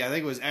buddy. I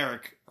think it was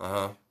Eric.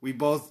 We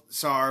both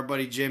saw our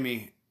buddy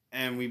Jimmy,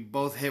 and we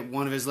both hit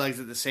one of his legs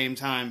at the same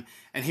time,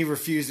 and he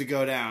refused to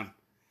go down.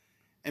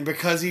 And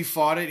because he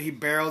fought it, he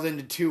barreled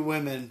into 2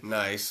 women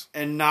Nice.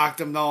 and knocked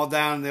them all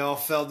down. They all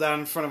fell down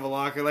in front of a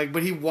locker.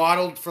 But he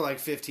waddled for like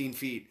 15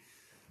 feet.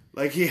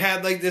 Like he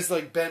had like this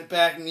like bent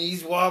back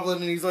knees wobbling,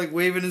 and he's like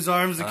waving his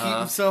arms to keep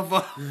himself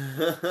up.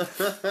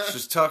 It's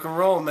just tuck and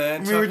roll,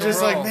 man. We were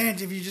just like, man,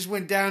 if you just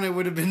went down, it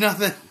would have been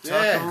nothing.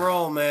 Tuck and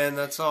roll, man.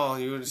 That's all.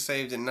 You would have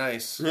saved it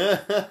nice.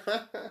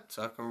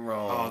 Tuck and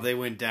roll. Oh, they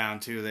went down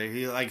too.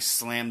 He like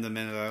slammed them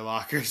into their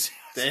lockers.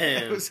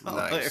 Damn. It was Nice.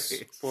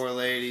 hilarious. Poor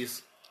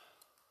ladies.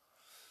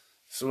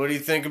 So what do you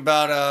think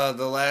about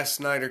the last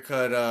Snyder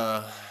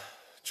Cut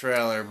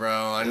trailer,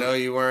 bro? I know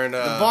you weren't.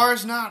 The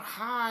bar's not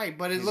high,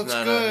 but it looks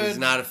good. He's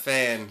not a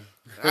fan.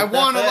 I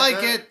want to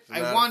like it. He's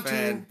I not want a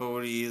fan, to. But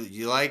what are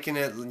you liking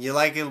it? You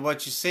liking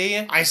what you see?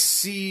 I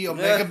see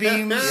Omega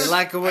Beams. You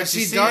like what I you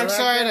see see? Dark You like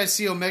Side. I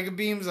see Omega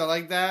Beams. I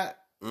like that.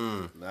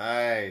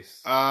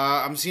 Nice.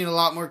 I'm seeing a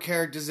lot more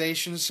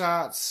characterization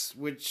shots,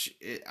 which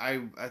I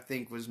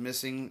think was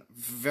missing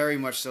very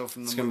much so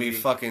from the It's gonna movie. be a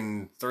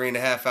fucking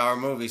 3.5 hour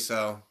movie,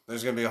 so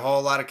there's gonna be a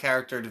whole lot of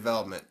character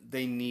development.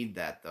 They need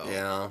that though. You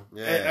know,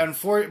 Yeah.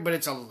 But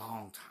it's a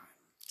long time.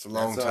 it's a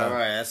long That's time. all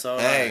right. That's all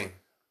right. Hey,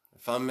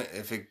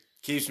 if it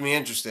keeps me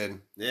interested.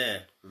 Yeah,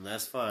 and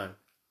that's fine.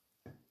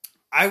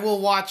 I will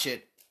watch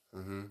it.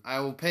 Mm-hmm. I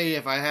will pay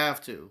if I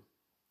have to.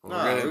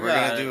 We're we gonna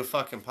got do it. a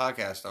fucking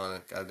podcast on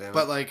it. Goddamn.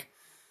 But like,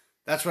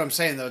 that's what I'm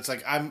saying though. It's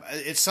like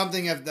it's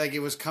something if like it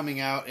was coming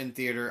out in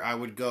theater, I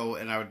would go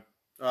and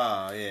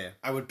Oh, yeah.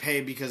 I would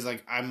pay because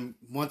like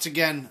once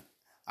again,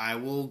 I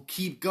will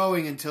keep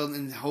going until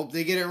and hope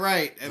they get it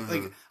right.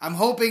 Like I'm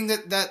hoping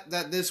that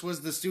this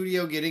was the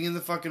studio getting in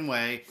the fucking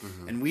way,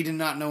 and we did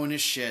not know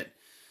his shit.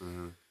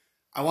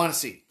 I want to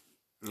see.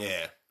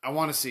 Yeah. I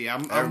want to see.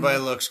 Everybody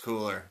looks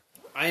cooler.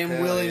 I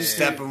am willing to.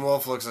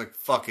 Steppenwolf looks like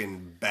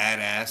fucking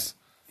badass.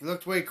 He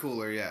looked way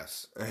cooler.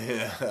 Yes.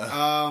 Yeah.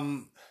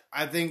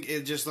 I think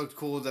it just looked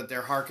cool that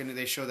they're harkening.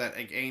 They show that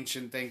like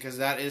ancient thing because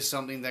that is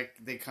something that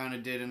they kind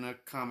of did in a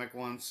comic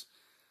once.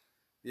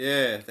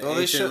 Yeah, the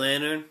Ancient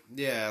Lantern.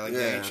 Yeah, like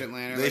the ancient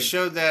lantern. They like,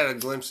 showed that a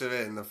glimpse of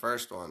it in the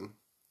first one,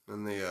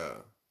 in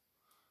the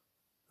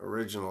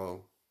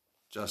original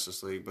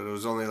Justice League, but it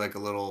was only like a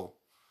little,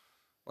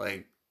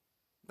 like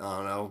I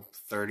don't know,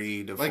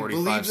 30 to like 45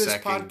 believe this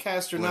second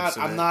podcast or glimpse not.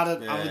 of I'm it. not a.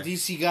 I'm a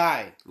DC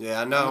guy.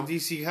 Yeah, I know. I'm a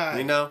DC guy.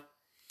 You know,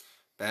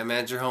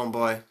 Batman's your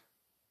homeboy.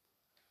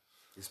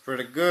 He's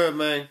pretty good,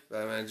 man.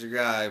 Batman's your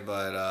guy,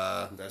 but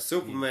That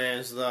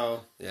Superman's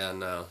though. yeah,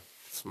 no,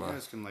 it's You my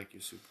guys can like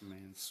your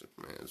Supermans.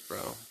 Superman's, bro.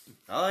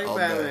 I like All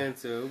Batman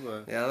too,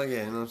 but Yeah, I like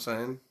it. You know what I'm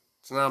saying?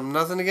 It's not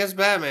nothing against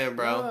Batman,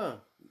 bro. Yeah.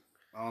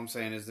 All I'm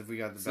saying is, if we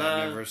got the It's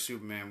Batman not- versus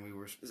Superman, we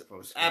were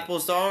supposed to.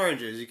 Apples to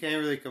oranges. You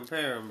can't really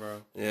compare them,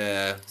 bro.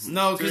 Yeah,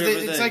 No, Two because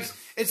different it's things. like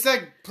it's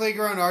that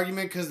playground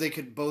argument because they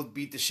could both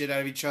beat the shit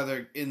out of each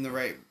other in the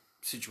right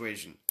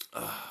situation.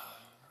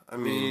 I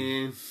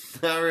mean,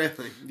 Not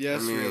really.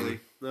 Yes, I mean- really.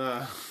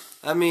 No.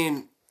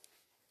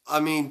 I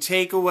mean,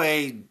 take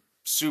away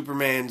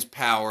Superman's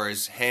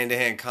powers,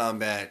 hand-to-hand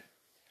combat.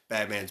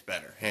 Batman's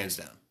better, hands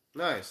down.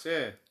 Nice,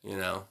 yeah. You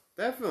know,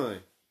 Definitely.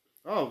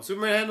 Oh,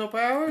 Superman had no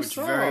powers? Which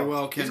very Oh,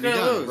 well can he's be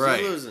gonna done. lose. right?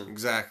 He's losing.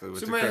 Exactly. With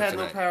Superman the had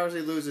no kryptonite. powers, he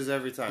loses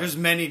every time. There's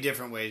many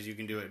different ways you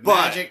can do it. But-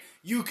 Magic.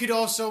 You could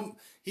also.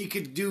 He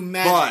could do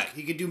magic.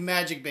 He could do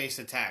magic-based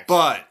attacks.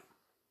 But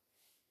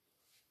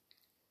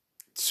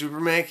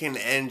Superman can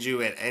end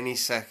you at any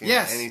second,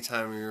 Yes. any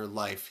time of your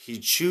life. He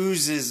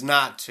chooses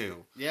not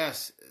to.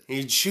 yes.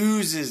 He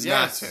chooses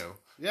Yes. not to.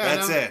 Yeah, I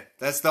That's know. it.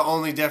 That's the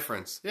only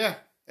difference. Yeah.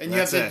 And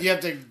That's it. you have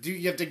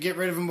to get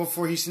rid of him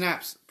before he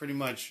snaps. Pretty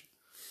much.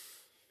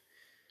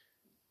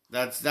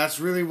 That's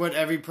really what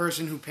every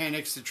person who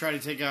panics to try to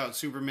take out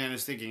Superman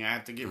is thinking. I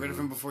have to get rid of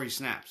him before he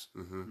snaps.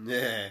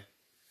 Yeah.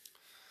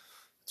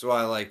 That's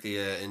why I like the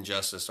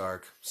Injustice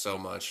arc so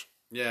much.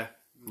 Yeah.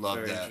 Love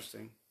Very that.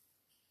 interesting.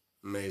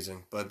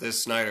 Amazing. But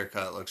this Snyder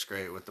cut looks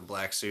great with the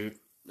black suit.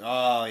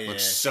 Oh, yeah.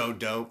 Looks so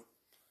dope.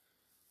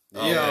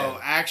 Oh, Yo, yeah.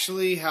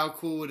 actually, how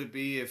cool would it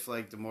be if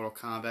like the Mortal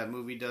Kombat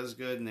movie does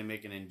good and they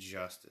make an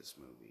Injustice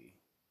movie?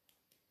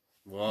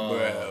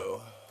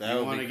 Whoa. That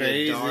would wanna be get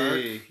crazy.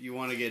 dark? You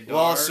want to get dark?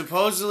 Well,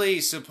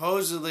 supposedly, so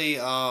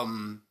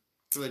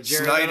that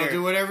Jared Snyder- will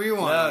do whatever you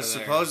want. no, over there.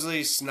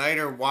 supposedly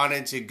Snyder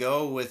wanted to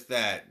go with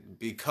that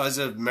because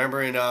of,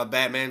 remember in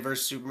Batman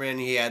vs Superman,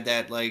 he had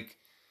that like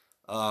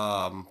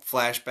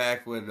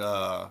flashback with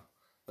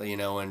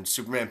when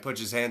Superman puts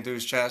his hand through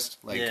his chest,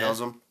 like Yeah. kills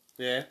him.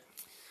 Yeah.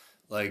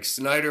 Like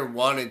Snyder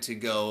wanted to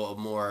go a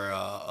more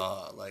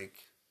like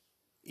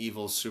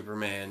evil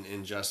Superman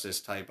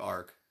Injustice type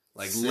arc,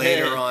 like Sick.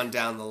 later on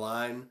down the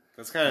line,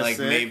 That's kind of like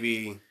sick.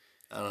 maybe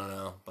I don't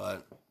know,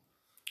 but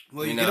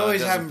Well, you you could know,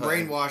 always it have him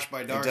doesn't brainwashed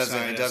by it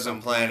Darkseid.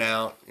 doesn't plan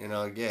out,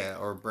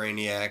 or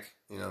Brainiac,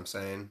 you know what I'm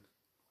saying?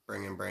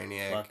 Bring in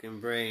Brainiac,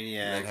 Fucking Brainiac.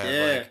 and have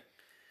Yeah.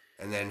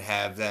 and then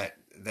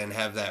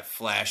have that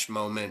flash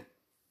moment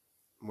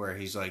where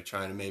he's like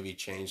trying to maybe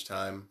change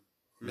time.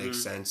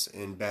 Makes sense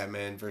in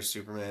Batman vs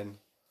Superman,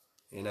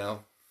 you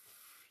know?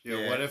 Yo,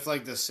 Yeah. what if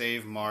like the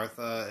Save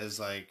Martha is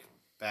like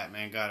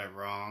Batman got it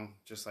wrong,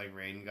 just like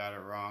Raiden got it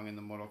wrong in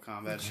the Mortal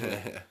Kombat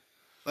shit?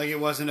 Like it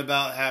wasn't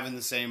about having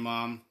the same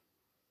mom.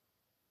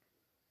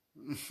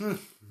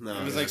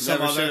 No, It was like never some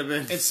should other. have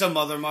been. It's some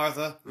other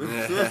Martha.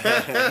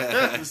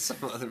 Some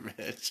other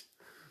bitch.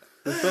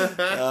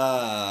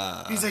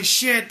 He's like,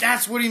 shit.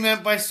 That's what he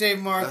meant by Save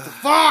Martha.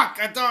 Fuck!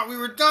 I thought we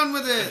were done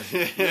with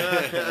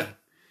it.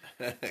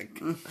 That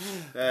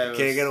was-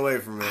 Can't get away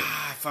from it.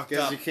 I fucked Guess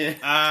up. you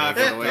can't. Can't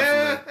get away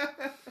from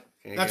it.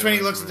 Can't That's get when he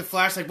away looks at from the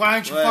Flash like, why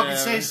don't you fucking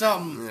say Whatever.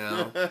 something? it. You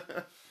know?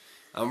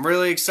 I'm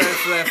really excited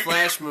for that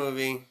Flash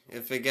movie.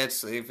 If we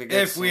If we you know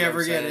what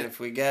ever I'm get saying? it. If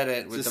we get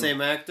it. It's the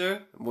same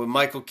actor With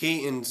Michael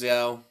Keaton's,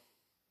 yo.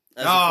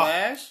 as Oh. the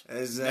Flash,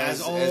 As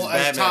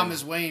As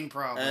Thomas Wayne,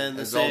 probably. and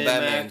the As old same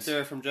Batman's.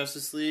 actor from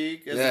Justice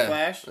League as yeah, the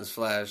Flash. As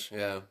Flash,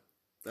 yeah.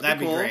 That'd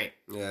be cool. great.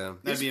 Yeah.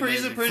 That'd be He's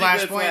amazing. a pretty good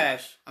Flashpoint.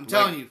 Flash. I'm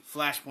telling Like- you,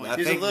 Flashpoint. I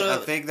He's a think, little- I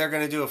think they're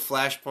going to do a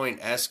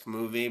Flashpoint-esque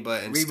movie,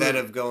 but instead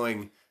of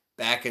going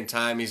back in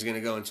time, he's going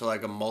to go into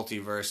like a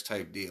multiverse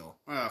type deal.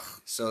 Ugh.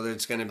 So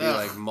it's going to be Ugh.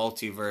 like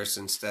multiverse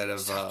instead of...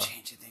 Stop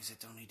changing things that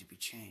don't need to be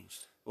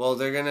changed. well,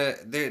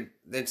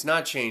 it's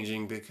not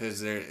changing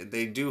because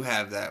they do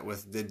have that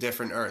with the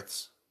different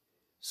Earths.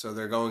 So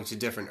they're going to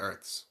different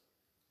Earths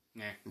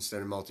Yeah.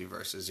 instead of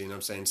multiverses. You know what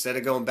I'm saying? Instead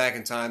of going back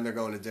in time, they're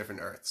going to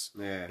different Earths.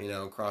 Yeah. You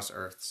know, across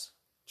Earths.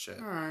 Shit.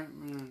 All right.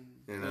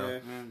 You know?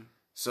 Yeah.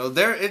 So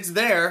it's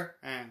there.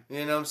 Eh.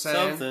 You know what I'm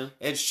saying? Something.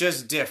 It's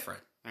just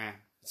different. Eh.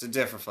 It's a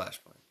different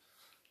Flashpoint.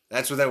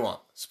 That's what they want,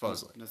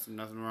 supposedly.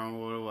 Nothing wrong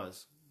with what it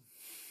was.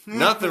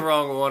 Nothing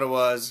wrong with what it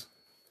was.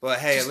 But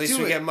hey, Just at least do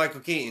we it. get Michael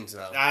Keaton's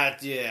though.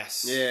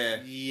 Yes. Yeah.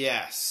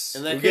 Yes.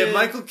 And that We kid, get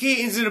Michael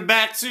Keaton's in a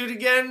bat suit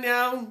again,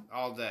 yo.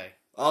 All day.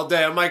 All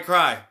day, I might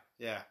cry.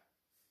 Yeah.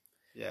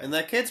 Yeah. and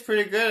that kid's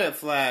pretty good at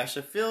Flash.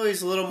 I feel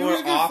he's a little He more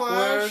was good awkward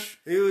Flash.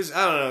 He was,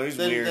 I don't know, he was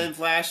weird. than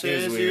Flash He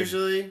was is weird.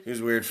 usually. He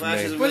was weird for Flash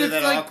me. is But really it's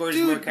that like, awkward.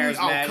 He's more dude,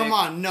 charismatic. oh, come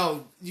on.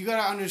 No. You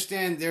gotta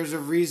understand there's a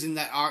reason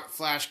that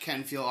Flash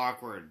can feel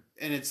awkward.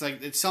 And it's like,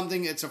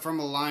 it's from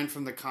a line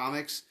from the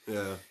comics.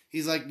 Yeah.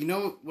 He's like, you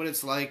know what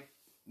it's like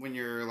when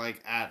you're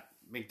like at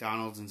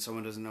McDonald's and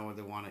someone doesn't know what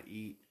they want to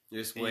eat?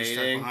 You're just And you're stuck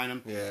waiting. behind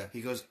them. Yeah.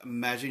 He goes,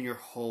 imagine your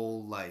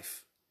whole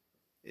life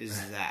is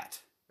that.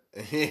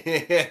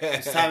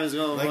 This time is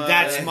going Like, by.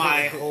 that's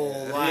my whole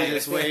You're life.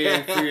 just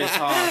waiting for your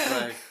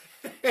talk.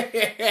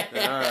 Like,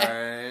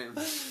 alright.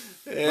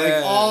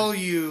 Like, all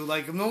you,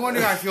 like, no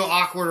wonder I feel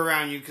awkward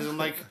around you, because I'm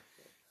like,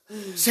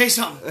 say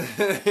something.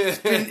 It's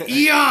been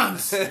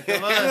eons.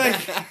 Come on.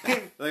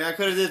 Like, I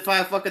could have did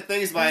 5 fucking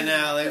things by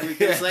now. Like, we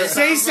could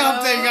Say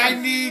something. I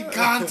need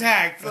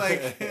contact.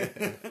 Like,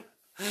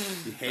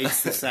 He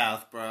hates the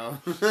South, bro.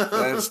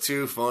 That's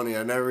too funny.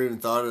 I never even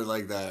thought of it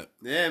like that.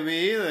 Yeah,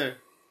 me either.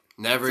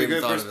 Never It's a even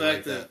good thought of it like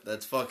perspective. that.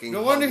 That's fucking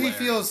no wonder he hilarious.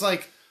 feels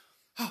like,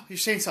 oh, you're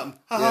saying something.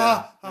 Ha,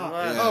 Yeah. ha,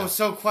 ha. Yeah. Oh,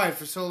 so quiet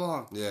for so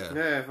long. Yeah.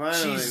 Yeah,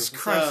 finally. Jesus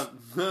What's Christ.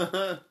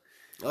 up?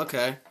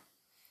 Okay.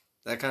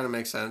 That kind of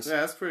makes sense. Yeah,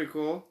 that's pretty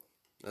cool.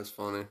 That's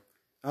funny.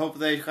 I hope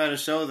they kind of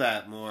show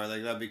that more.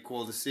 Like, that'd be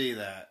cool to see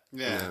that.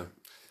 Yeah.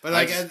 But,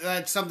 like, I just-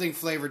 that's something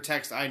flavored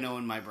text I know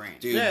in my brain.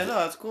 Dude, Yeah, no,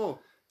 that's cool.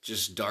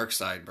 just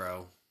Darkseid,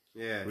 bro.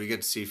 Yeah. We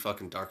get to see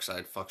fucking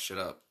Darkseid fuck shit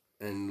up.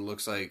 And it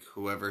looks like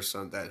whoever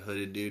that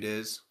hooded dude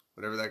is,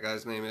 whatever that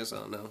guy's name is, I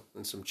don't know.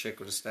 And some chick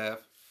with a staff.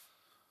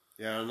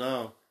 Yeah, I don't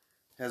know.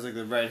 Has, like,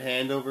 the right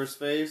hand over his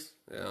face.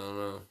 Yeah, I don't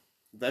know.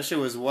 That shit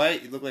was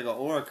white. You look like an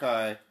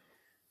Orakai.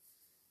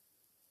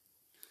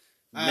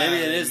 Maybe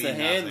it is the mean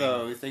hand, nothing.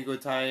 though. You think it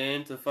would tie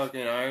into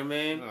fucking Iron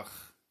Man? Ugh.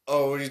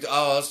 Oh,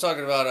 I was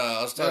talking about,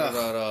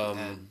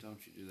 Ed, don't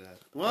you do that.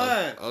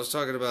 What? I was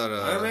talking about,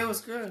 Iron Man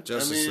was good.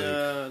 Justice I mean,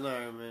 League. not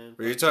Iron Man.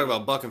 Were you talking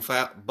about Buck and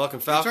Falcon? We're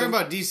talking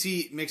about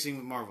DC mixing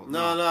with Marvel.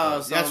 No, I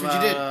was That's talking what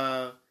you did.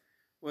 about,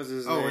 what's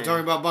his name? Oh, we're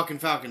talking about Buck and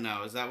Falcon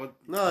now. Is that what?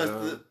 No,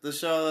 it's the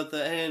show that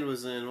the hand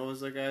was in. What was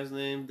that guy's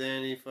name?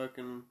 Danny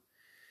fucking...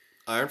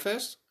 Iron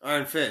Fist?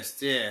 Iron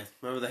Fist, yeah.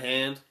 Remember the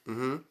hand?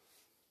 Mm-hmm.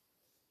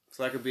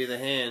 So that could be the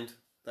hand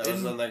that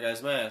was on that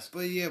guy's mask.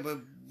 But yeah, but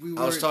we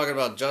were. I was talking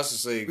about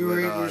Justice League we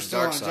with were still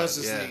on Darkseid.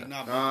 Justice yeah. League,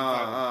 not Buck and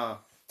Falcon. Oh,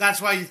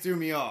 That's why you threw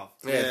me off.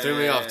 Yeah, it threw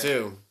me off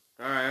too.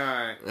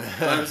 Alright.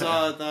 I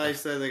thought he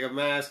said like a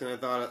mask,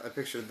 and I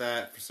pictured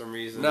that for some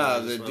reason. I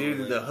No, just the went dude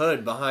with with it. the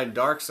hood behind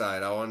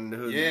Darkseid. I wanted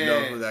to Yeah. know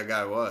who that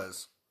guy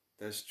was.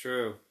 That's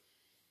true.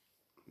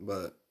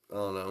 But, I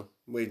don't know.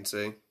 Wait and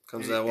see.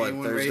 Comes Any- out, what,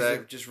 anyone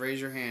Thursday? just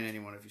raise your hand,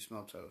 anyone, if you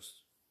smell toast.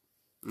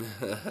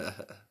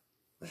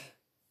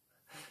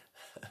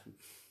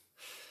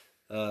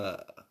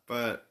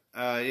 But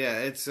yeah,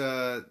 it's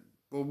we'll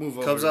move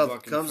over. comes to out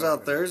Buck and comes out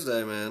Falcon.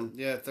 Thursday, man.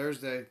 Yeah,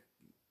 Thursday,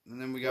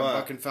 and then we got What?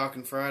 Buck and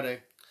Falcon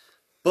Friday.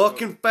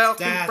 Buck and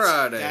Falcon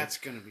Friday. That's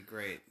gonna be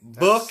great.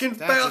 Buck and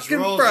that just Falcon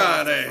rolls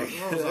Friday.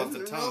 rolls off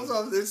the It tongue. rolls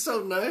off- It's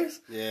so nice.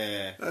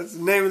 Yeah. That's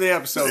the name of the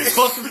episode.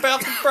 Buck and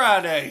Falcon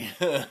Friday.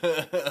 Buck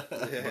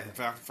and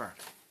Falcon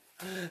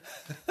Friday.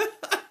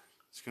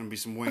 It's gonna be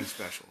some wing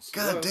specials.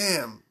 God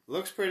damn.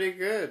 Looks pretty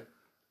good.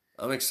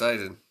 I'm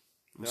excited.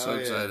 I'm so Oh, yeah.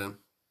 excited.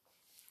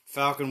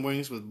 Falcon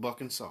wings with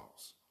Buck and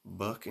sauce.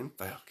 Buck and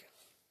Falcon.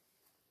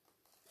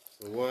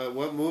 So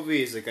what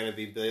movie is it going to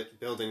be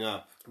building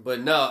up?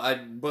 But no,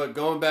 but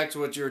going back to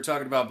what you were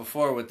talking about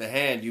before with the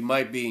hand, you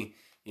might be,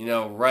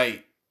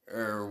 right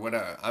or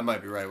whatever. I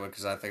might be right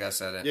because I think I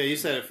said it. Yeah, you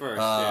said it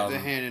first. Um, The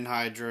hand in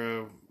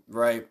Hydra.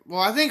 Right, Well,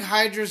 I think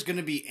Hydra's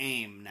gonna be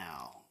AIM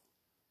now.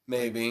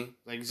 maybe.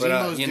 Like But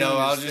Zemo's doing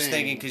I was his just thing.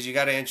 thinking because you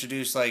got to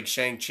introduce like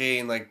Shang-Chi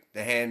and like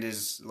the hand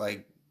is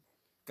like.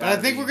 But I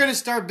think we're gonna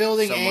start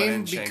building somewhat AIM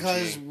in Shang-Chi.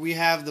 because we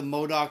have the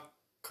MODOK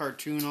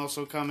cartoon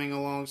also coming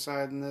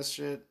alongside in this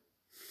shit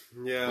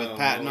yeah. with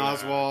Patton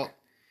Oswalt.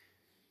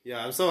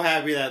 Yeah, I'm so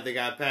happy that they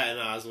got Patton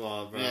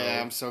Oswalt, bro.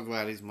 Yeah, I'm so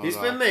glad he's MODOK. He's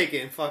been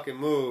making fucking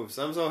moves.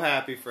 I'm so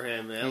happy for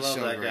him, man. He's I love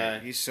so that great. guy.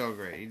 He's so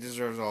great. He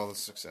deserves all the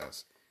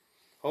success.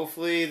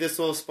 Hopefully, this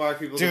will spark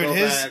people Dude, to go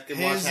his back and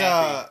watch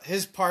Happy.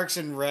 his Parks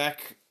and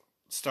Rec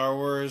Star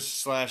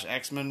Wars /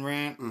 X-Men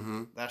rant,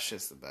 Mm-hmm. that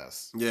shit's the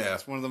best. Yeah.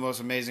 It's one of the most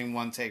amazing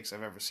one takes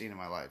I've ever seen in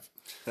my life.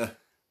 But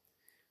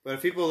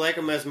if people like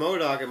him as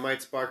MODOK, it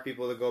might spark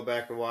people to go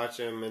back and watch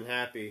him in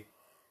Happy.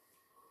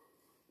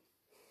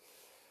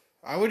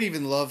 I would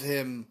even love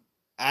him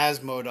as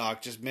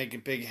MODOK, just make a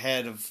big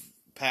head of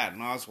Patton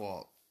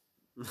Oswalt.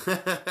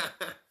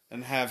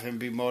 and have him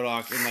be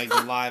MODOK in like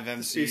the live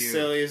He's MCU.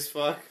 silly as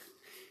fuck.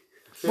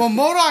 Well,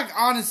 MODOK,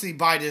 honestly,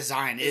 by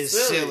design, is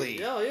silly.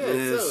 Yeah, yeah, It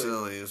it's is silly.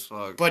 silly as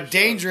fuck. But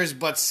dangerous,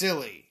 but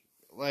silly.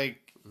 Like,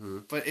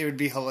 but it would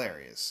be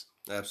hilarious.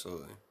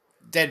 Absolutely.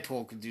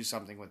 Deadpool could do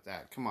something with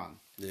that. Come on.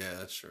 Yeah,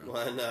 that's true.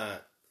 Why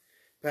not?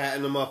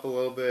 Patting him up a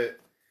little bit.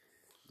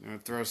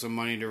 Throw some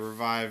money to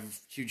revive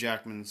Hugh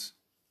Jackman's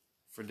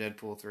for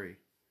Deadpool 3.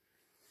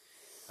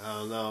 I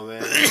don't know,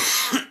 man.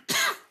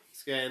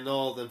 It's getting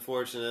old,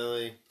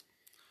 unfortunately.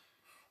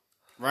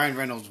 Ryan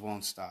Reynolds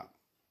won't stop.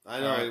 I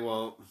know he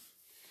won't.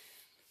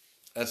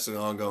 That's an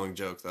ongoing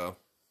joke, though.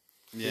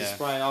 Yeah. He's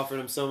probably offered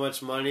him so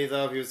much money,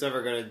 though. If he was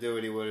ever going to do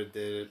it, he would have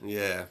did it.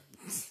 Yeah.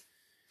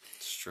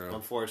 It's true.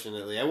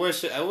 Unfortunately. I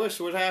wish it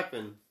would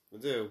happen. I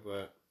do,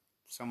 but...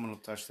 Someone will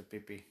touch the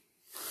pee-pee.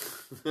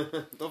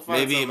 They'll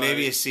find somebody.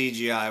 Maybe a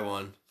CGI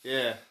one.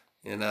 Yeah.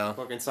 You know?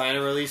 Fucking sign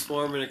a release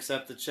form and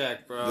accept the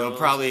check, bro.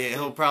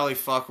 He'll probably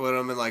fuck with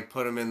him and like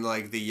put him in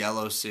like the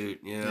yellow suit,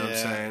 you know what I'm Yeah.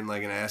 saying?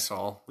 Like an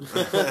asshole.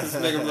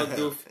 Just make him look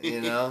goofy.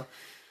 You know?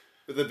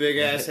 With the big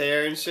ass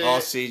hair and shit. All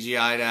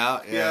CGI'd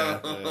out. Yeah.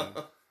 Yeah.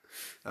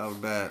 I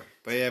would bet.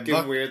 But yeah,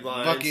 Give weird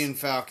lines. Bucky and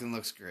Falcon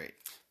looks great.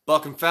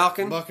 Buck and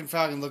Falcon? Buck and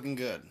Falcon looking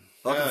good.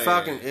 Buck and Hell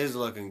Falcon yeah. is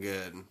looking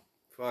good.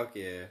 Fuck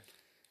yeah.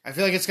 I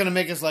feel like it's going to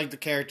make us like the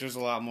characters a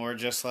lot more,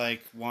 just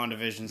like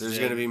WandaVision's There's did.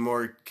 going to be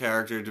more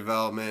character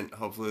development.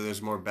 Hopefully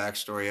there's more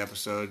backstory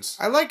episodes.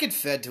 I like it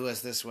fed to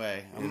us this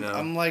way. You know.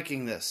 I'm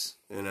liking this.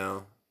 You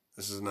know?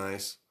 This is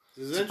nice.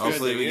 This is interesting.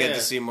 Hopefully we get yeah.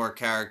 to see more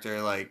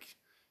character like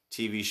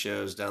TV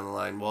shows down the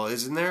line. Well,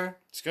 isn't there?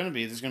 It's going to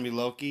be. There's going to be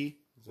Loki.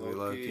 There's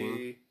gonna be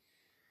Loki.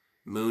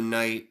 Moon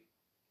Knight.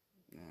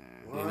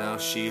 You know,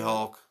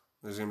 She-Hulk.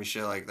 There's going to be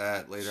shit like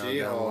that later on down the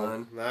She-Hulk.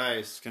 line. Nice.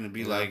 It's going to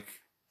be Yeah. like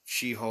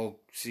She-Hulk,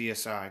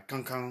 CSI.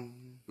 Kung Kung.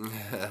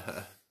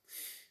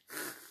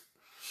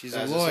 She's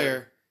That's a just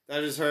lawyer. I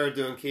just heard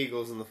doing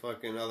Kegels in the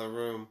fucking other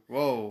room.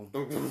 Whoa.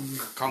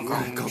 Kung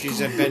Kung. She's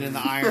been in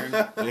the iron.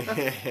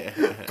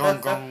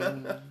 Kung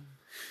Kung.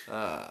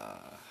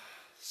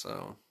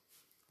 So,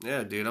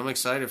 yeah, dude, I'm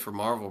excited for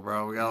Marvel,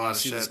 bro. We got a I lot want of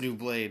to see shit. this new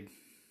Blade.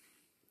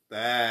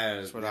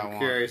 That's what what I I'm want.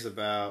 curious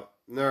about.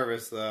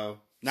 Nervous, though.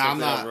 No, I'm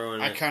Something not. will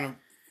ruin I it. kind of.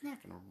 I'm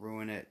not going to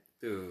ruin it.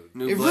 Dude.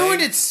 New It Blade?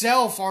 ruined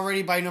itself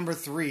already by number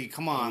 3.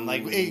 Come on.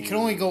 Like, it can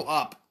only go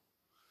up.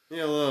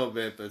 Yeah, a little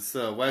bit, but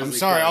still. Wesley I'm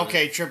sorry. Crusher.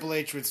 Okay, Triple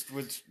H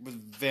with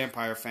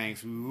vampire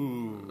fangs.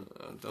 Ooh.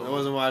 I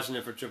wasn't watching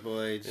it for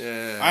Triple H.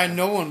 Yeah.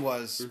 No one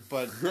was,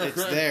 but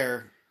it's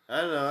there.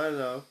 I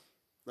know.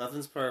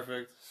 Nothing's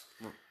perfect.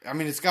 I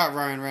mean, it's got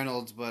Ryan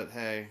Reynolds, but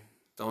hey,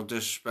 Don't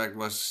disrespect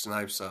Wesley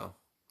Snipes, though.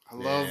 I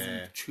love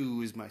Yeah.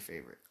 2 is my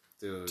favorite.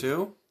 Dude.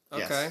 2?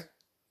 Yes. Okay.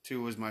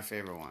 2 was my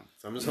favorite one.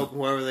 So I'm just hoping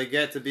whoever they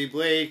get to be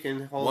Blade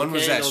can hold One a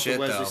was that candle shit, to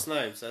Wesley though.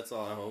 Snipes. That's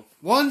all I hope.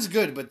 1's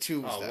good, but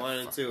 2 was Oh, that 1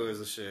 and fuck. 2 is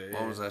a shit.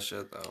 What Yeah. was that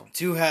shit, though?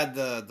 2 had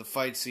the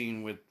fight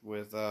scene with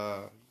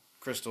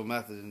Crystal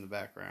Method in the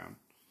background.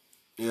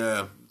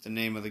 Yeah. The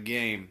name of the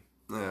game.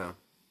 Yeah.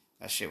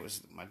 That shit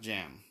was my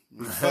jam.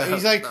 He's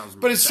like, That was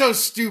but it's so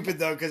stupid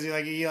though, because he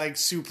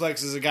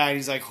suplexes a guy and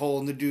he's like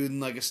holding the dude in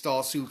like a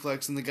stall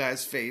suplex in the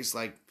guy's face,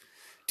 like,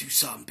 do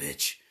something,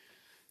 bitch.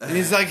 And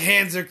his like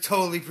hands are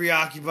totally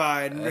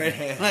preoccupied and ready,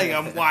 like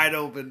I'm wide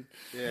open.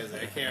 Yeah, it's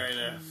like, I can't right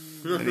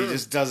now. And he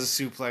just does a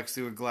suplex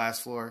through a glass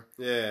floor.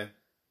 Yeah.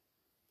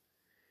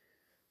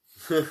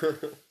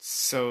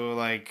 So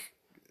like,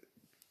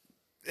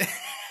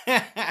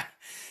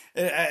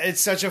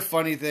 it's such a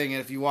funny thing.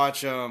 And if you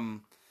watch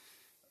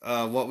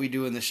What We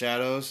Do in the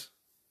Shadows,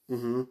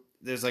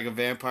 there's like a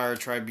vampire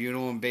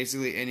tribunal, and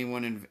basically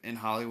anyone in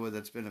Hollywood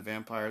that's been a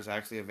vampire is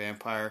actually a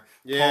vampire.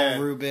 Yeah.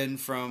 Paul Rubin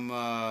from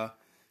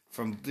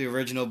the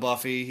original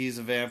Buffy, he's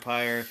a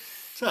vampire.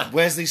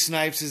 Wesley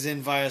Snipes is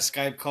in via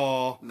Skype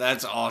call.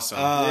 That's awesome.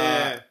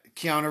 Yeah.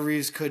 Keanu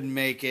Reeves couldn't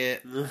make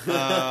it.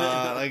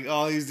 Like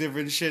all these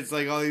different shits,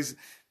 like all these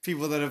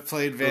people that have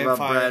played What about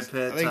vampires.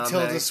 Brad Pitt, I think Tom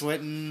Tilda Hanks?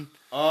 Swinton.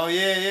 Oh,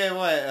 yeah.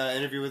 What?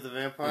 Interview with the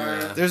Vampire?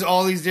 Yeah. There's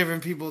all these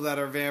different people that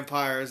are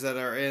vampires that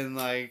are in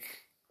like.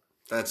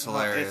 That's It's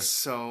hilarious.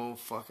 so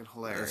fucking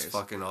hilarious. That's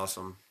fucking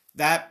awesome.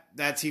 That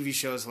TV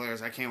show is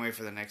hilarious. I can't wait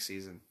for the next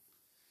season.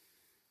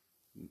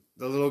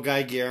 The little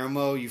guy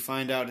Guillermo, you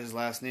find out his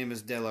last name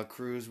is De La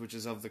Cruz, which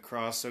is of the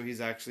cross, so he's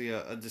actually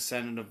a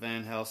descendant of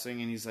Van Helsing,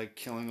 and he's like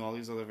killing all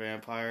these other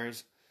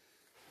vampires.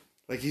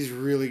 Like he's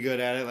really good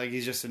at it. Like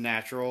he's just a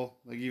natural.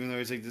 Like even though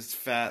he's like this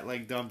fat,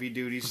 like dumpy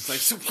dude, he's just like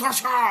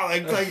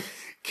like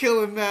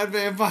killing mad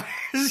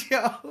vampires,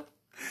 yo.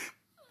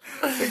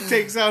 Like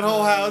takes out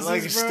whole houses,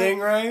 Like a bro.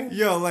 stingray?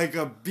 Yo, like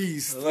a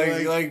beast.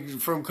 Like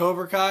from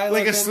Cobra Kai?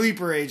 like a him?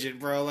 sleeper agent,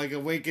 bro. Like a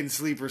wakened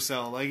sleeper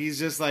cell. Like he's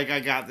just like, I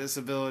got this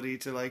ability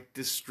to like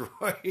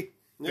destroy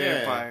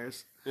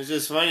vampires. It's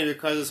just funny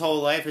because his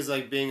whole life is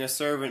like being a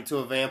servant to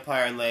a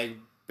vampire and like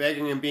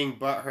begging and being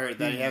butthurt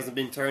that he hasn't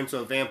been turned to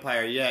a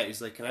vampire yet.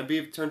 He's like, can I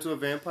be turned to a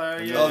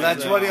vampire yet? Oh, And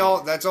that's he's what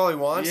like, that's all he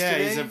wants Yeah,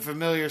 to he's be? a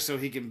familiar, so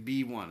he can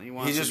be one. He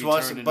wants. He just to be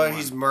wants, turned into but one.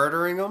 he's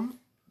murdering them.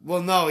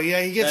 Well, no,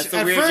 yeah, he gets. That's the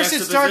At weird first, it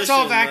starts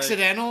off juxtaposition, like-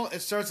 accidental. It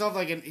starts off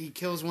like he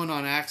kills one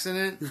on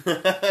accident,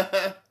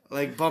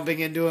 like bumping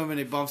into him, and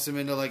he bumps him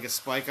into like a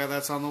spike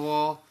that's on the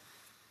wall,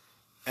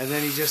 and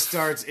then he just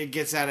starts. It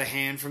gets out of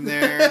hand from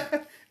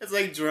there. It's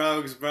like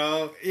drugs,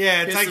 bro.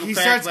 Yeah, it's Hit like some he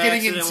crack starts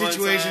getting in accident one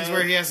situations time.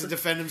 where he has to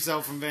defend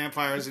himself from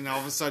vampires, and all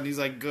of a sudden he's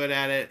like good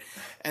at it.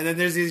 And then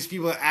there's these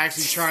people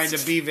actually trying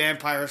to be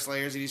vampire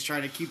slayers, and he's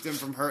trying to keep them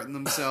from hurting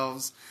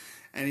themselves.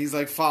 And he's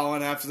like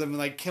following after them and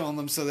like killing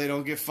them so they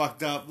don't get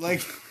fucked up.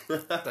 Like,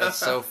 That's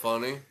so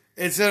funny.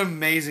 it's an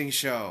amazing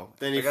show.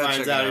 Then he I gotta finds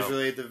check it out out. he's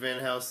related to Van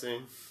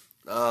Helsing.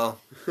 Oh,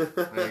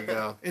 there you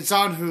go. It's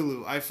on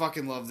Hulu. I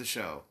fucking love the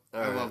show. I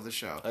Alright. love the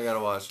show. I gotta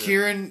watch it.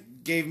 Kieran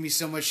gave me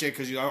so much shit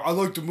because I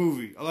like the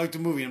movie. I like the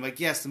movie. And I'm like,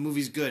 yes, the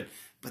movie's good,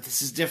 but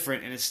this is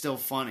different and it's still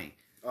funny.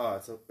 Oh,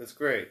 it's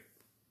great.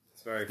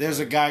 It's very. There's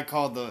a funny. guy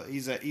called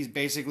he's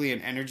basically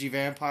an energy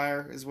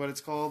vampire is what it's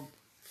called.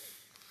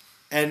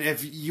 And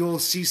if you'll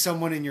see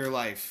someone in your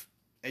life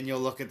and you'll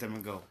look at them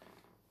and go,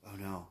 "Oh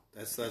no."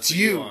 That's it's what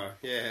you. are.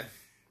 Yeah.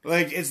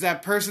 Like it's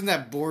that person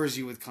that bores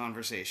you with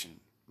conversation.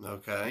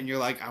 Okay. And you're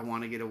like, "I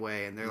want to get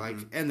away." And they're like,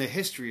 and the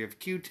history of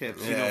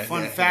Q-tips, Yeah,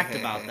 fun yeah, fact yeah,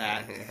 about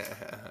that.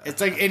 yeah.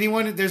 It's like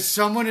there's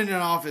someone in an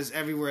office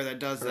everywhere that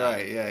does that.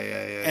 Right,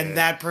 yeah. And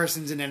that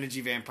person's an energy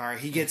vampire.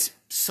 He gets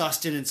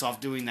sustenance off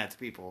doing that to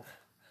people.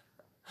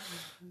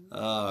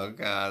 Oh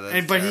god,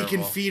 that's But he terrible.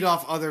 can feed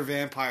off other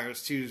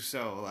vampires too,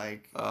 so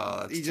like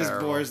Oh, that's he just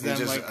terrible. bores them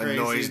he just like crazy.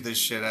 annoys the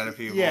shit out of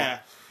people. Yeah.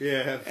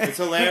 Yeah. It's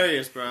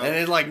hilarious, bro. And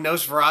then like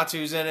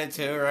Nosferatu's in it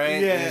too,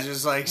 right? Yeah. It's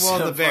just like Well,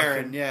 so the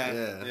Baron, fucking-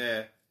 yeah.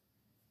 Yeah.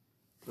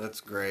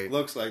 That's great.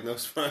 Looks like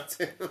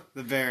Nosferatu.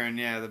 The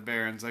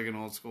Baron's like an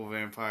old school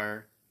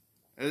vampire.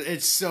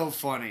 It's so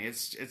funny.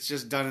 It's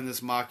just done in this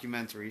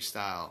mockumentary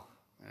style.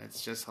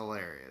 It's just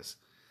hilarious.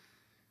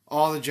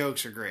 All the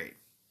jokes are great.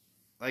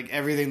 Like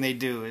everything they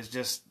do is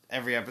just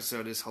every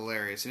episode is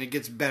hilarious, and it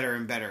gets better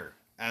and better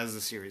as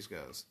the series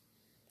goes.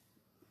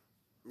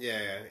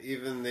 Yeah.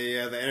 Even the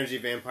energy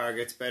vampire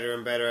gets better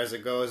and better as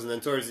it goes, and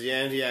then towards the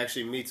end, he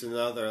actually meets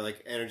another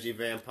like energy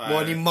vampire. Well,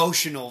 an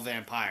emotional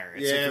vampire.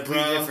 It's Yeah, a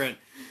completely bro. different.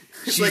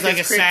 It's She's like a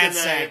his sad kryptonite,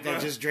 sack bro.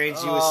 that just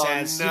drains you with Oh,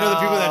 sad. You know the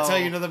people that tell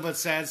you no. nothing but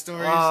sad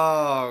stories.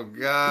 Oh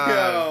god.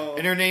 Yo.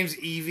 And her name's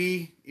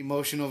Evie,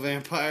 emotional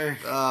vampire.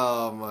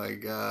 Oh my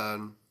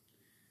god.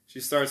 She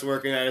starts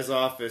working at his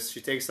office.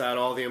 She takes out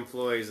all the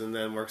employees and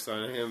then works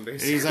on him. And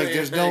Basically, he's like,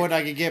 "There's no one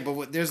I could get."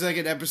 But there's like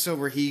an episode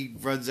where he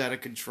runs out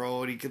of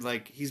control, and he could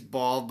like he's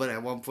bald, but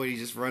at one point he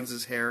just runs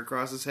his hair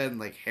across his head, and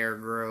like hair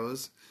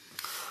grows.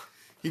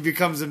 He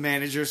becomes a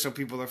manager, so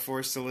people are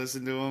forced to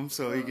listen to him,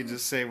 so he can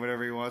just say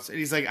whatever he wants. And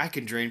he's like, "I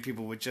can drain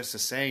people with just a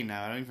saying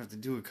now. I don't even have to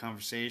do a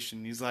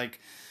conversation." He's like,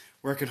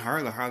 working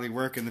hard, they're hardly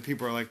working. The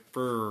people are like,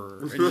 "Brr,"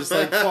 and just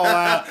like fall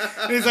out.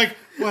 And he's like,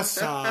 "What's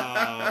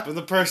up?" And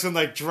the person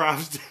like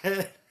drops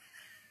dead.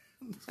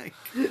 Like,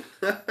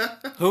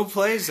 Who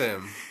plays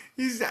him?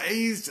 he's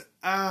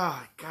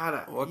God.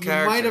 What You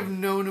character? might have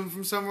known him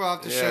from somewhere. I'll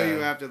have to show Yeah.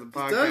 you after the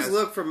podcast. It does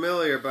look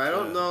familiar, but I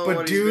don't know but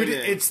what dude, he's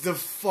been in. it's the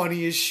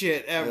funniest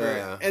shit ever.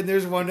 Yeah. And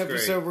there's one It's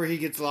episode great. where he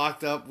gets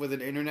locked up with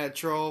an internet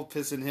troll,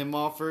 pissing him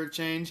off for a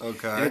change.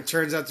 Okay. And it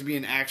turns out to be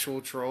an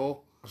actual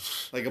troll,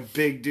 like a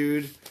big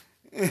dude.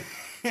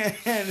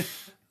 and,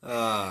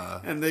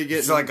 and they get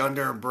It's like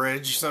under a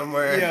bridge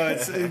somewhere.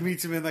 it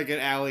meets him in like an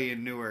alley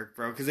in Newark,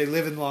 bro, because they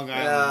live in Long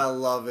Island. Yeah, I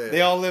love it.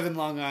 They all live in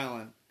Long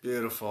Island.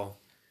 Beautiful.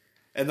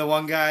 And the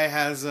one guy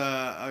has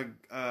a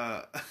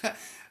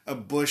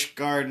bush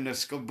garden,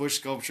 bush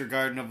sculpture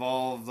garden of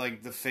all of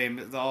like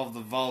all of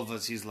the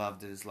vulvas he's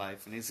loved in his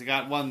life, and he's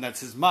got one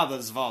that's his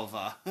mother's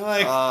vulva.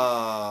 Like,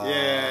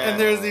 yeah. and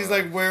there's these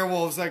like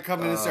werewolves that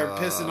come in and start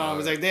pissing on him.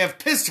 He's like, they have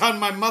pissed on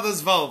my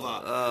mother's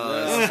vulva. Oh,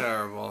 that's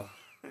terrible.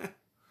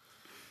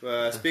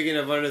 Speaking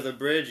of Under the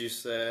Bridge, you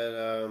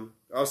said,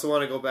 I also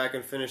want to go back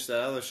and finish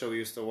that other show we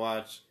used to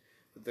watch.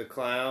 The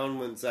Clown,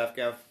 when Zach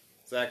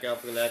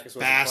Galifianakis was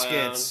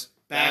Baskets. a clown.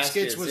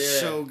 Baskets was yeah.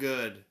 so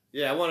good.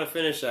 Yeah, I want to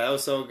finish that. That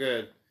was so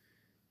good.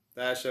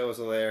 That show was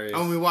hilarious.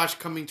 Oh, and we watched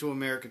Coming to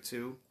America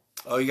too.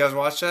 Oh, you guys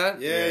watched that?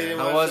 Yeah, you didn't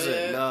How watch was that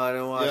it? yet? No, I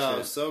didn't watch Yeah, it it.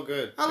 was so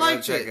good. I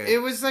liked check it. it. It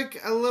was like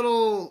a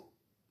little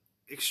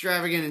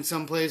extravagant in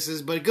some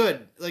places, but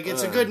good. Like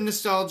it's a good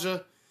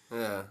nostalgia.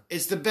 Yeah.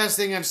 It's the best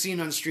thing I've seen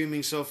on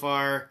streaming so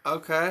far.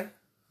 Okay.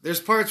 There's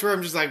parts where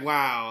I'm just like,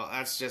 wow,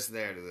 that's just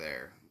there to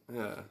there.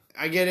 Yeah.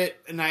 I get it,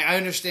 and I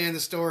understand the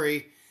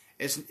story.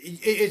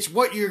 It's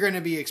what you're going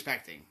to be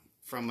expecting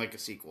from like a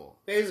sequel.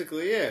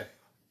 Basically, yeah.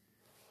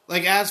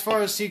 Like as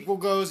far as sequel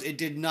goes, it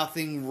did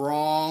nothing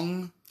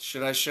wrong.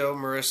 Should I show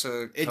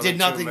Marissa? It Coming did to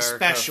nothing America?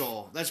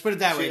 special. Let's put it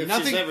that way. If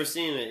Nothing. she's never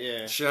seen it,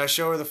 yeah. Should I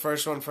show her the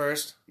first one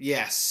first?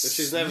 Yes. If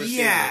she's never seen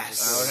it,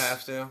 yes. I would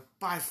have to.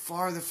 By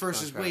far, the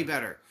first is Okay. way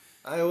better.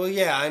 Well,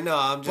 yeah, I know.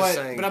 I'm just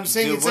saying. But I'm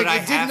saying dude, it's would like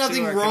I it did have to,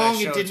 nothing or could I wrong.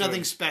 show It did to nothing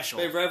her? special.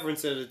 They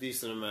reference it a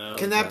decent amount.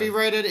 Can that be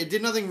rated? It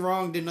did nothing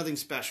wrong. Did nothing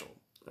special.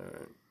 All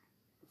right.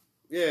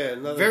 Yeah,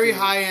 nothing Very too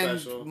high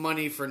end special.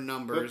 money for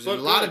numbers, But and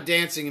a lot good. of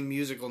dancing and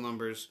musical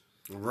numbers.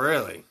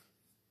 Really?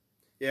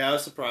 Yeah, it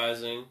was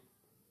surprising.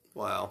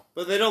 Wow.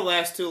 But they don't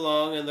last too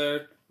long, and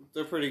they're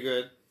pretty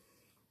good.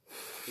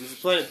 There's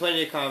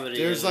plenty of comedy.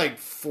 There's like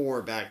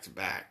 4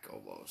 back-to-back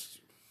almost.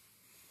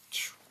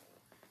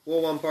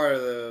 Well, one part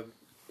of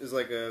is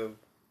like a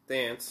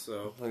dance,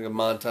 so Like a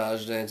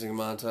montage, dancing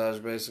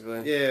montage,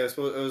 basically. yeah, it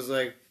was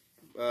like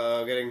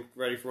getting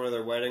ready for one of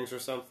their weddings or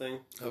something.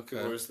 Okay.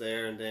 People were just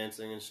there and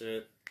dancing and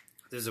shit.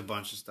 There's a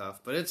bunch of stuff,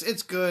 but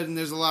it's good, and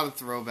there's a lot of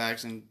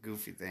throwbacks and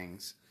goofy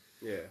things.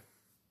 Yeah.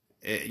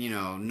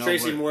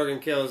 Tracy Morgan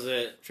kills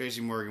it. Tracy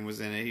Morgan was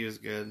in it. He was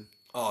good.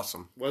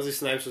 Awesome. Wesley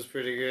Snipes was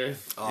pretty good.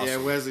 Awesome. Yeah,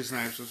 Wesley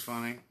Snipes was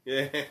funny.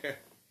 Yeah.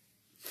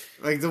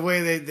 Like the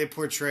way they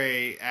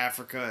portray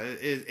Africa,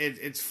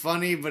 it's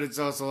funny, but it's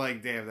also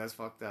like, damn, that's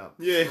fucked up.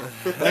 Yeah.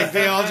 Like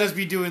they all just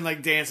be doing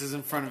like dances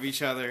in front of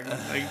each other,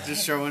 like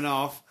just showing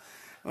off.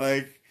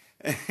 Like,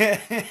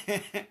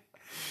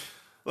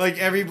 like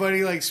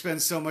everybody like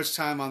spends so much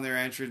time on their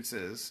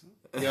entrances.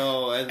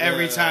 Yo, and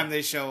Every time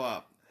they show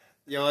up.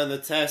 Yo, and the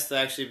test to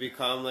actually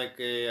become like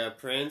a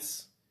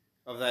prince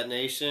of that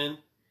nation.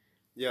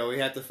 Yo, we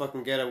had to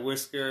fucking get a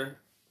whisker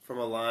from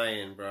a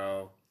lion,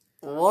 bro.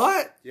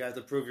 What? You have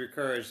to prove your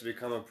courage to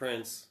become a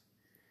prince.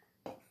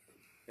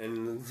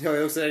 And yo, he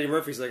looks at Eddie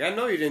Murphy. He's like, I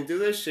know you didn't do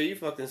this shit. You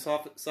fucking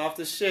soft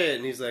as shit.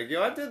 And he's like,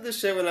 yo, I did this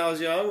shit when I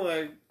was young.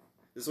 Like,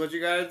 this is what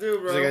you gotta do,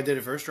 bro. It's like I did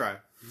it first try.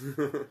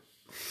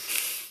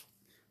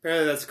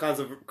 Apparently that's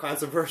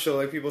controversial.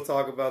 Like, people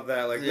talk about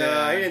that. Like,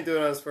 nah, he didn't do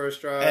it on his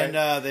first try.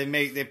 And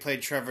they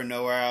played Trevor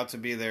Noah out to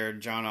be their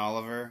John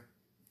Oliver.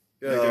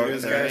 Yeah, they're doing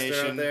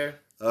newscaster out there.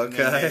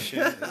 Okay.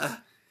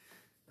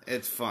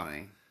 It's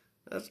funny.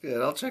 That's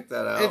good. I'll check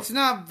that out. It's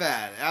not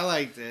bad. I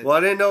liked it. Well, I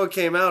didn't know it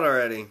came out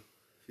already.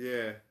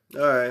 Yeah.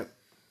 All right.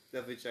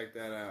 Definitely check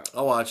that out.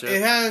 I'll watch it.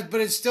 It has,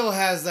 but it still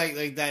has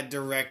like that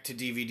direct to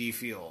DVD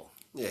feel.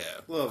 Yeah.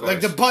 Well,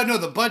 Like the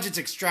budget's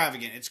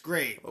extravagant. It's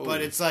great,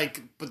 but it's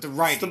like, but the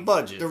writing, It's the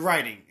budget. the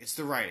writing. It's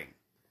the writing.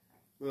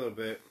 a little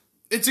bit.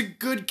 It's a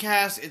good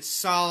cast. It's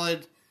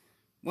solid.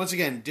 Once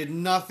again, did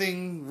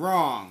nothing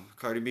wrong.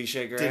 Cardi B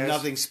shake her Did ass?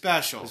 nothing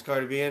special. Is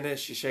Cardi B in it?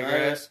 She shake her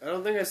ass? I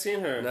don't think I've seen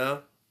her.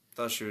 No?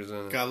 Thought she was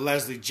in it. Got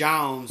Leslie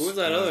Jones. Who's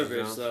that other Leslie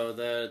bitch Jones. though?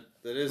 That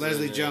is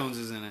Leslie in it? Jones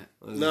is in it.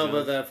 No,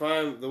 but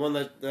the one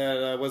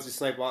that Wesley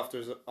Snipes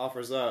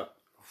offers up,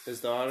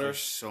 his daughter. There's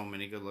so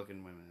many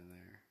good-looking women in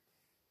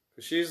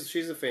there.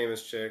 She's a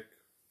famous chick.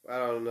 I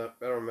don't know.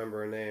 I don't remember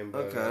her name.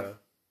 But, Okay.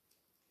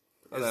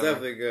 it's Whatever.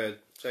 definitely good.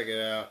 Check it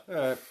out. All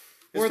right.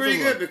 It's Worth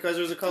pretty a good look. because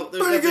there's Pretty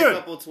definitely good. a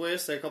couple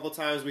twists. A couple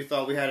times we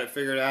thought we had it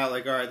figured out.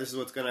 Like, all right, this is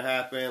what's gonna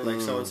happen.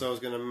 Like, so and so is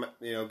gonna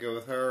go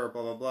with her or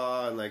blah blah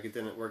blah, and like it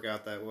didn't work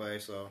out that way.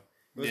 So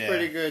it was Yeah.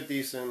 pretty good,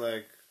 decent.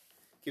 Like,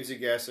 keeps you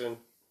guessing.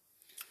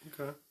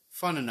 Okay.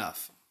 Fun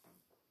enough.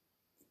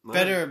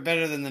 Better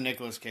than the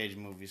Nicolas Cage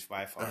movies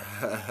by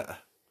far.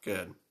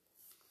 Good.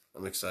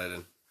 I'm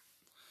excited.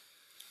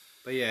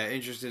 But yeah,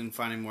 interested in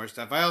finding more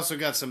stuff. I also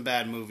got some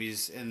bad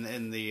movies in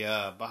the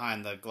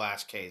behind the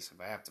glass case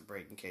if I have to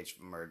break in case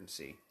of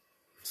emergency.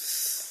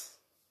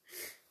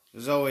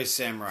 There's always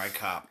Samurai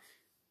Cop.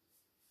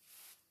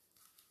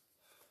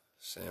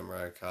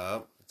 Samurai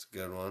Cop. That's a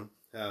good one.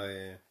 Hell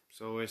yeah.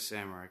 There's always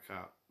Samurai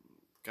Cop.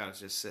 Got it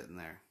just sitting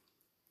there.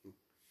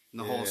 In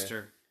the Yeah.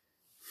 holster.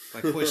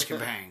 Like whisker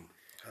bang.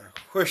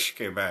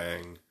 Whiskey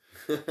bang.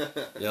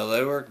 Yeah,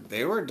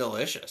 they were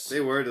delicious.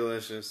 They were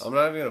delicious. I'm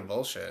not even gonna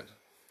bullshit.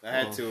 I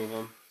had 2 of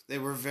them. They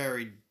were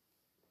very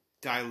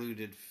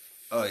diluted.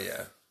 Oh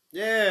yeah.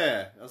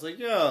 Yeah. I was like,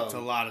 yo, It's a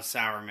lot of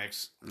sour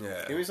mix.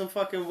 Yeah. give me some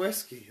fucking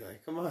whiskey.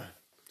 Like, come on.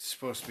 It's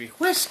supposed to be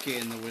whiskey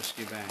in the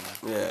whiskey bang.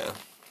 Yeah.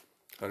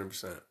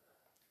 100%.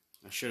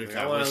 I should have I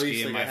got want at whiskey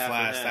least in like my a half and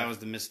flask. half. That was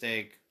the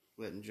mistake.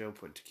 Letting Joe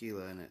put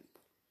tequila in it.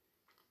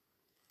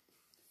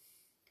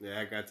 Yeah,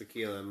 I got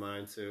tequila in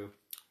mine too.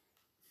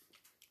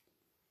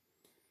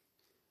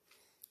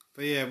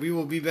 But yeah, we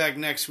will be back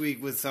next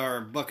week with our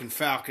Buck and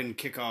Falcon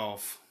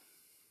kickoff.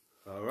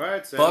 All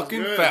right, sounds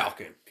Fucking good.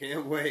 Falcon.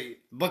 Can't wait.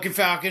 Buck and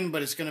Falcon,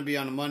 but it's going to be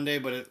on a Monday.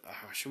 But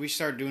should we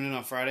start doing it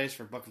on Fridays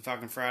for Buck and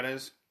Falcon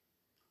Fridays?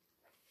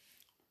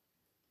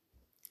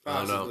 I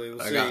don't know. Possibly.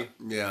 We'll I see. don't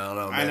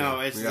know. I know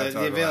maybe. it's We gotta the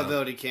talk about it.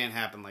 availability can't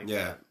happen like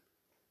Yeah. that.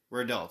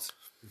 We're adults.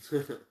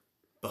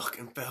 Buck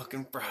and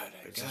Falcon Friday.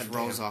 It just God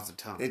rolls damn. off the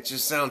tongue. It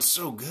just sounds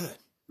so good.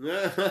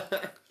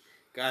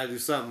 Gotta do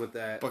something with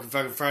that. Buck and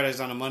Falcon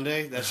Fridays on a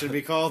Monday. That should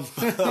be called.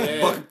 Yeah.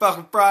 Buck and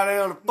Falcon Friday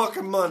on a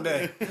fucking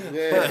Monday.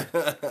 Yeah.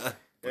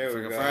 There we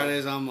Falcon go.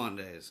 Fridays on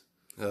Mondays.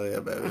 Hell yeah,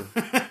 baby.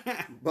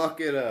 Buck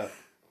it up.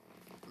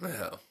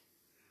 Yeah.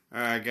 All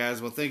right,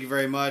 guys. Well, thank you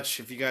very much.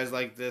 If you guys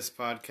like this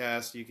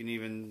podcast, you can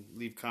even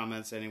leave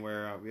comments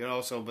anywhere.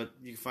 But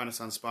you can find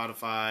us on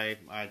Spotify,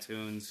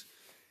 iTunes,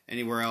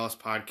 anywhere else,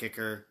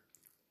 Podkicker,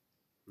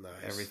 Nice.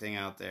 everything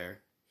out there.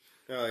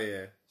 Oh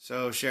yeah.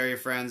 So share your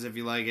friends if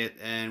you like it,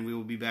 and we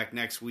will be back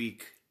next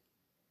week.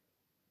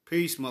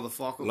 Peace,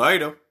 motherfucker.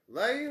 Later.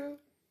 Later.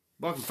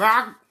 Buck and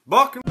Falcon.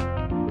 Buck and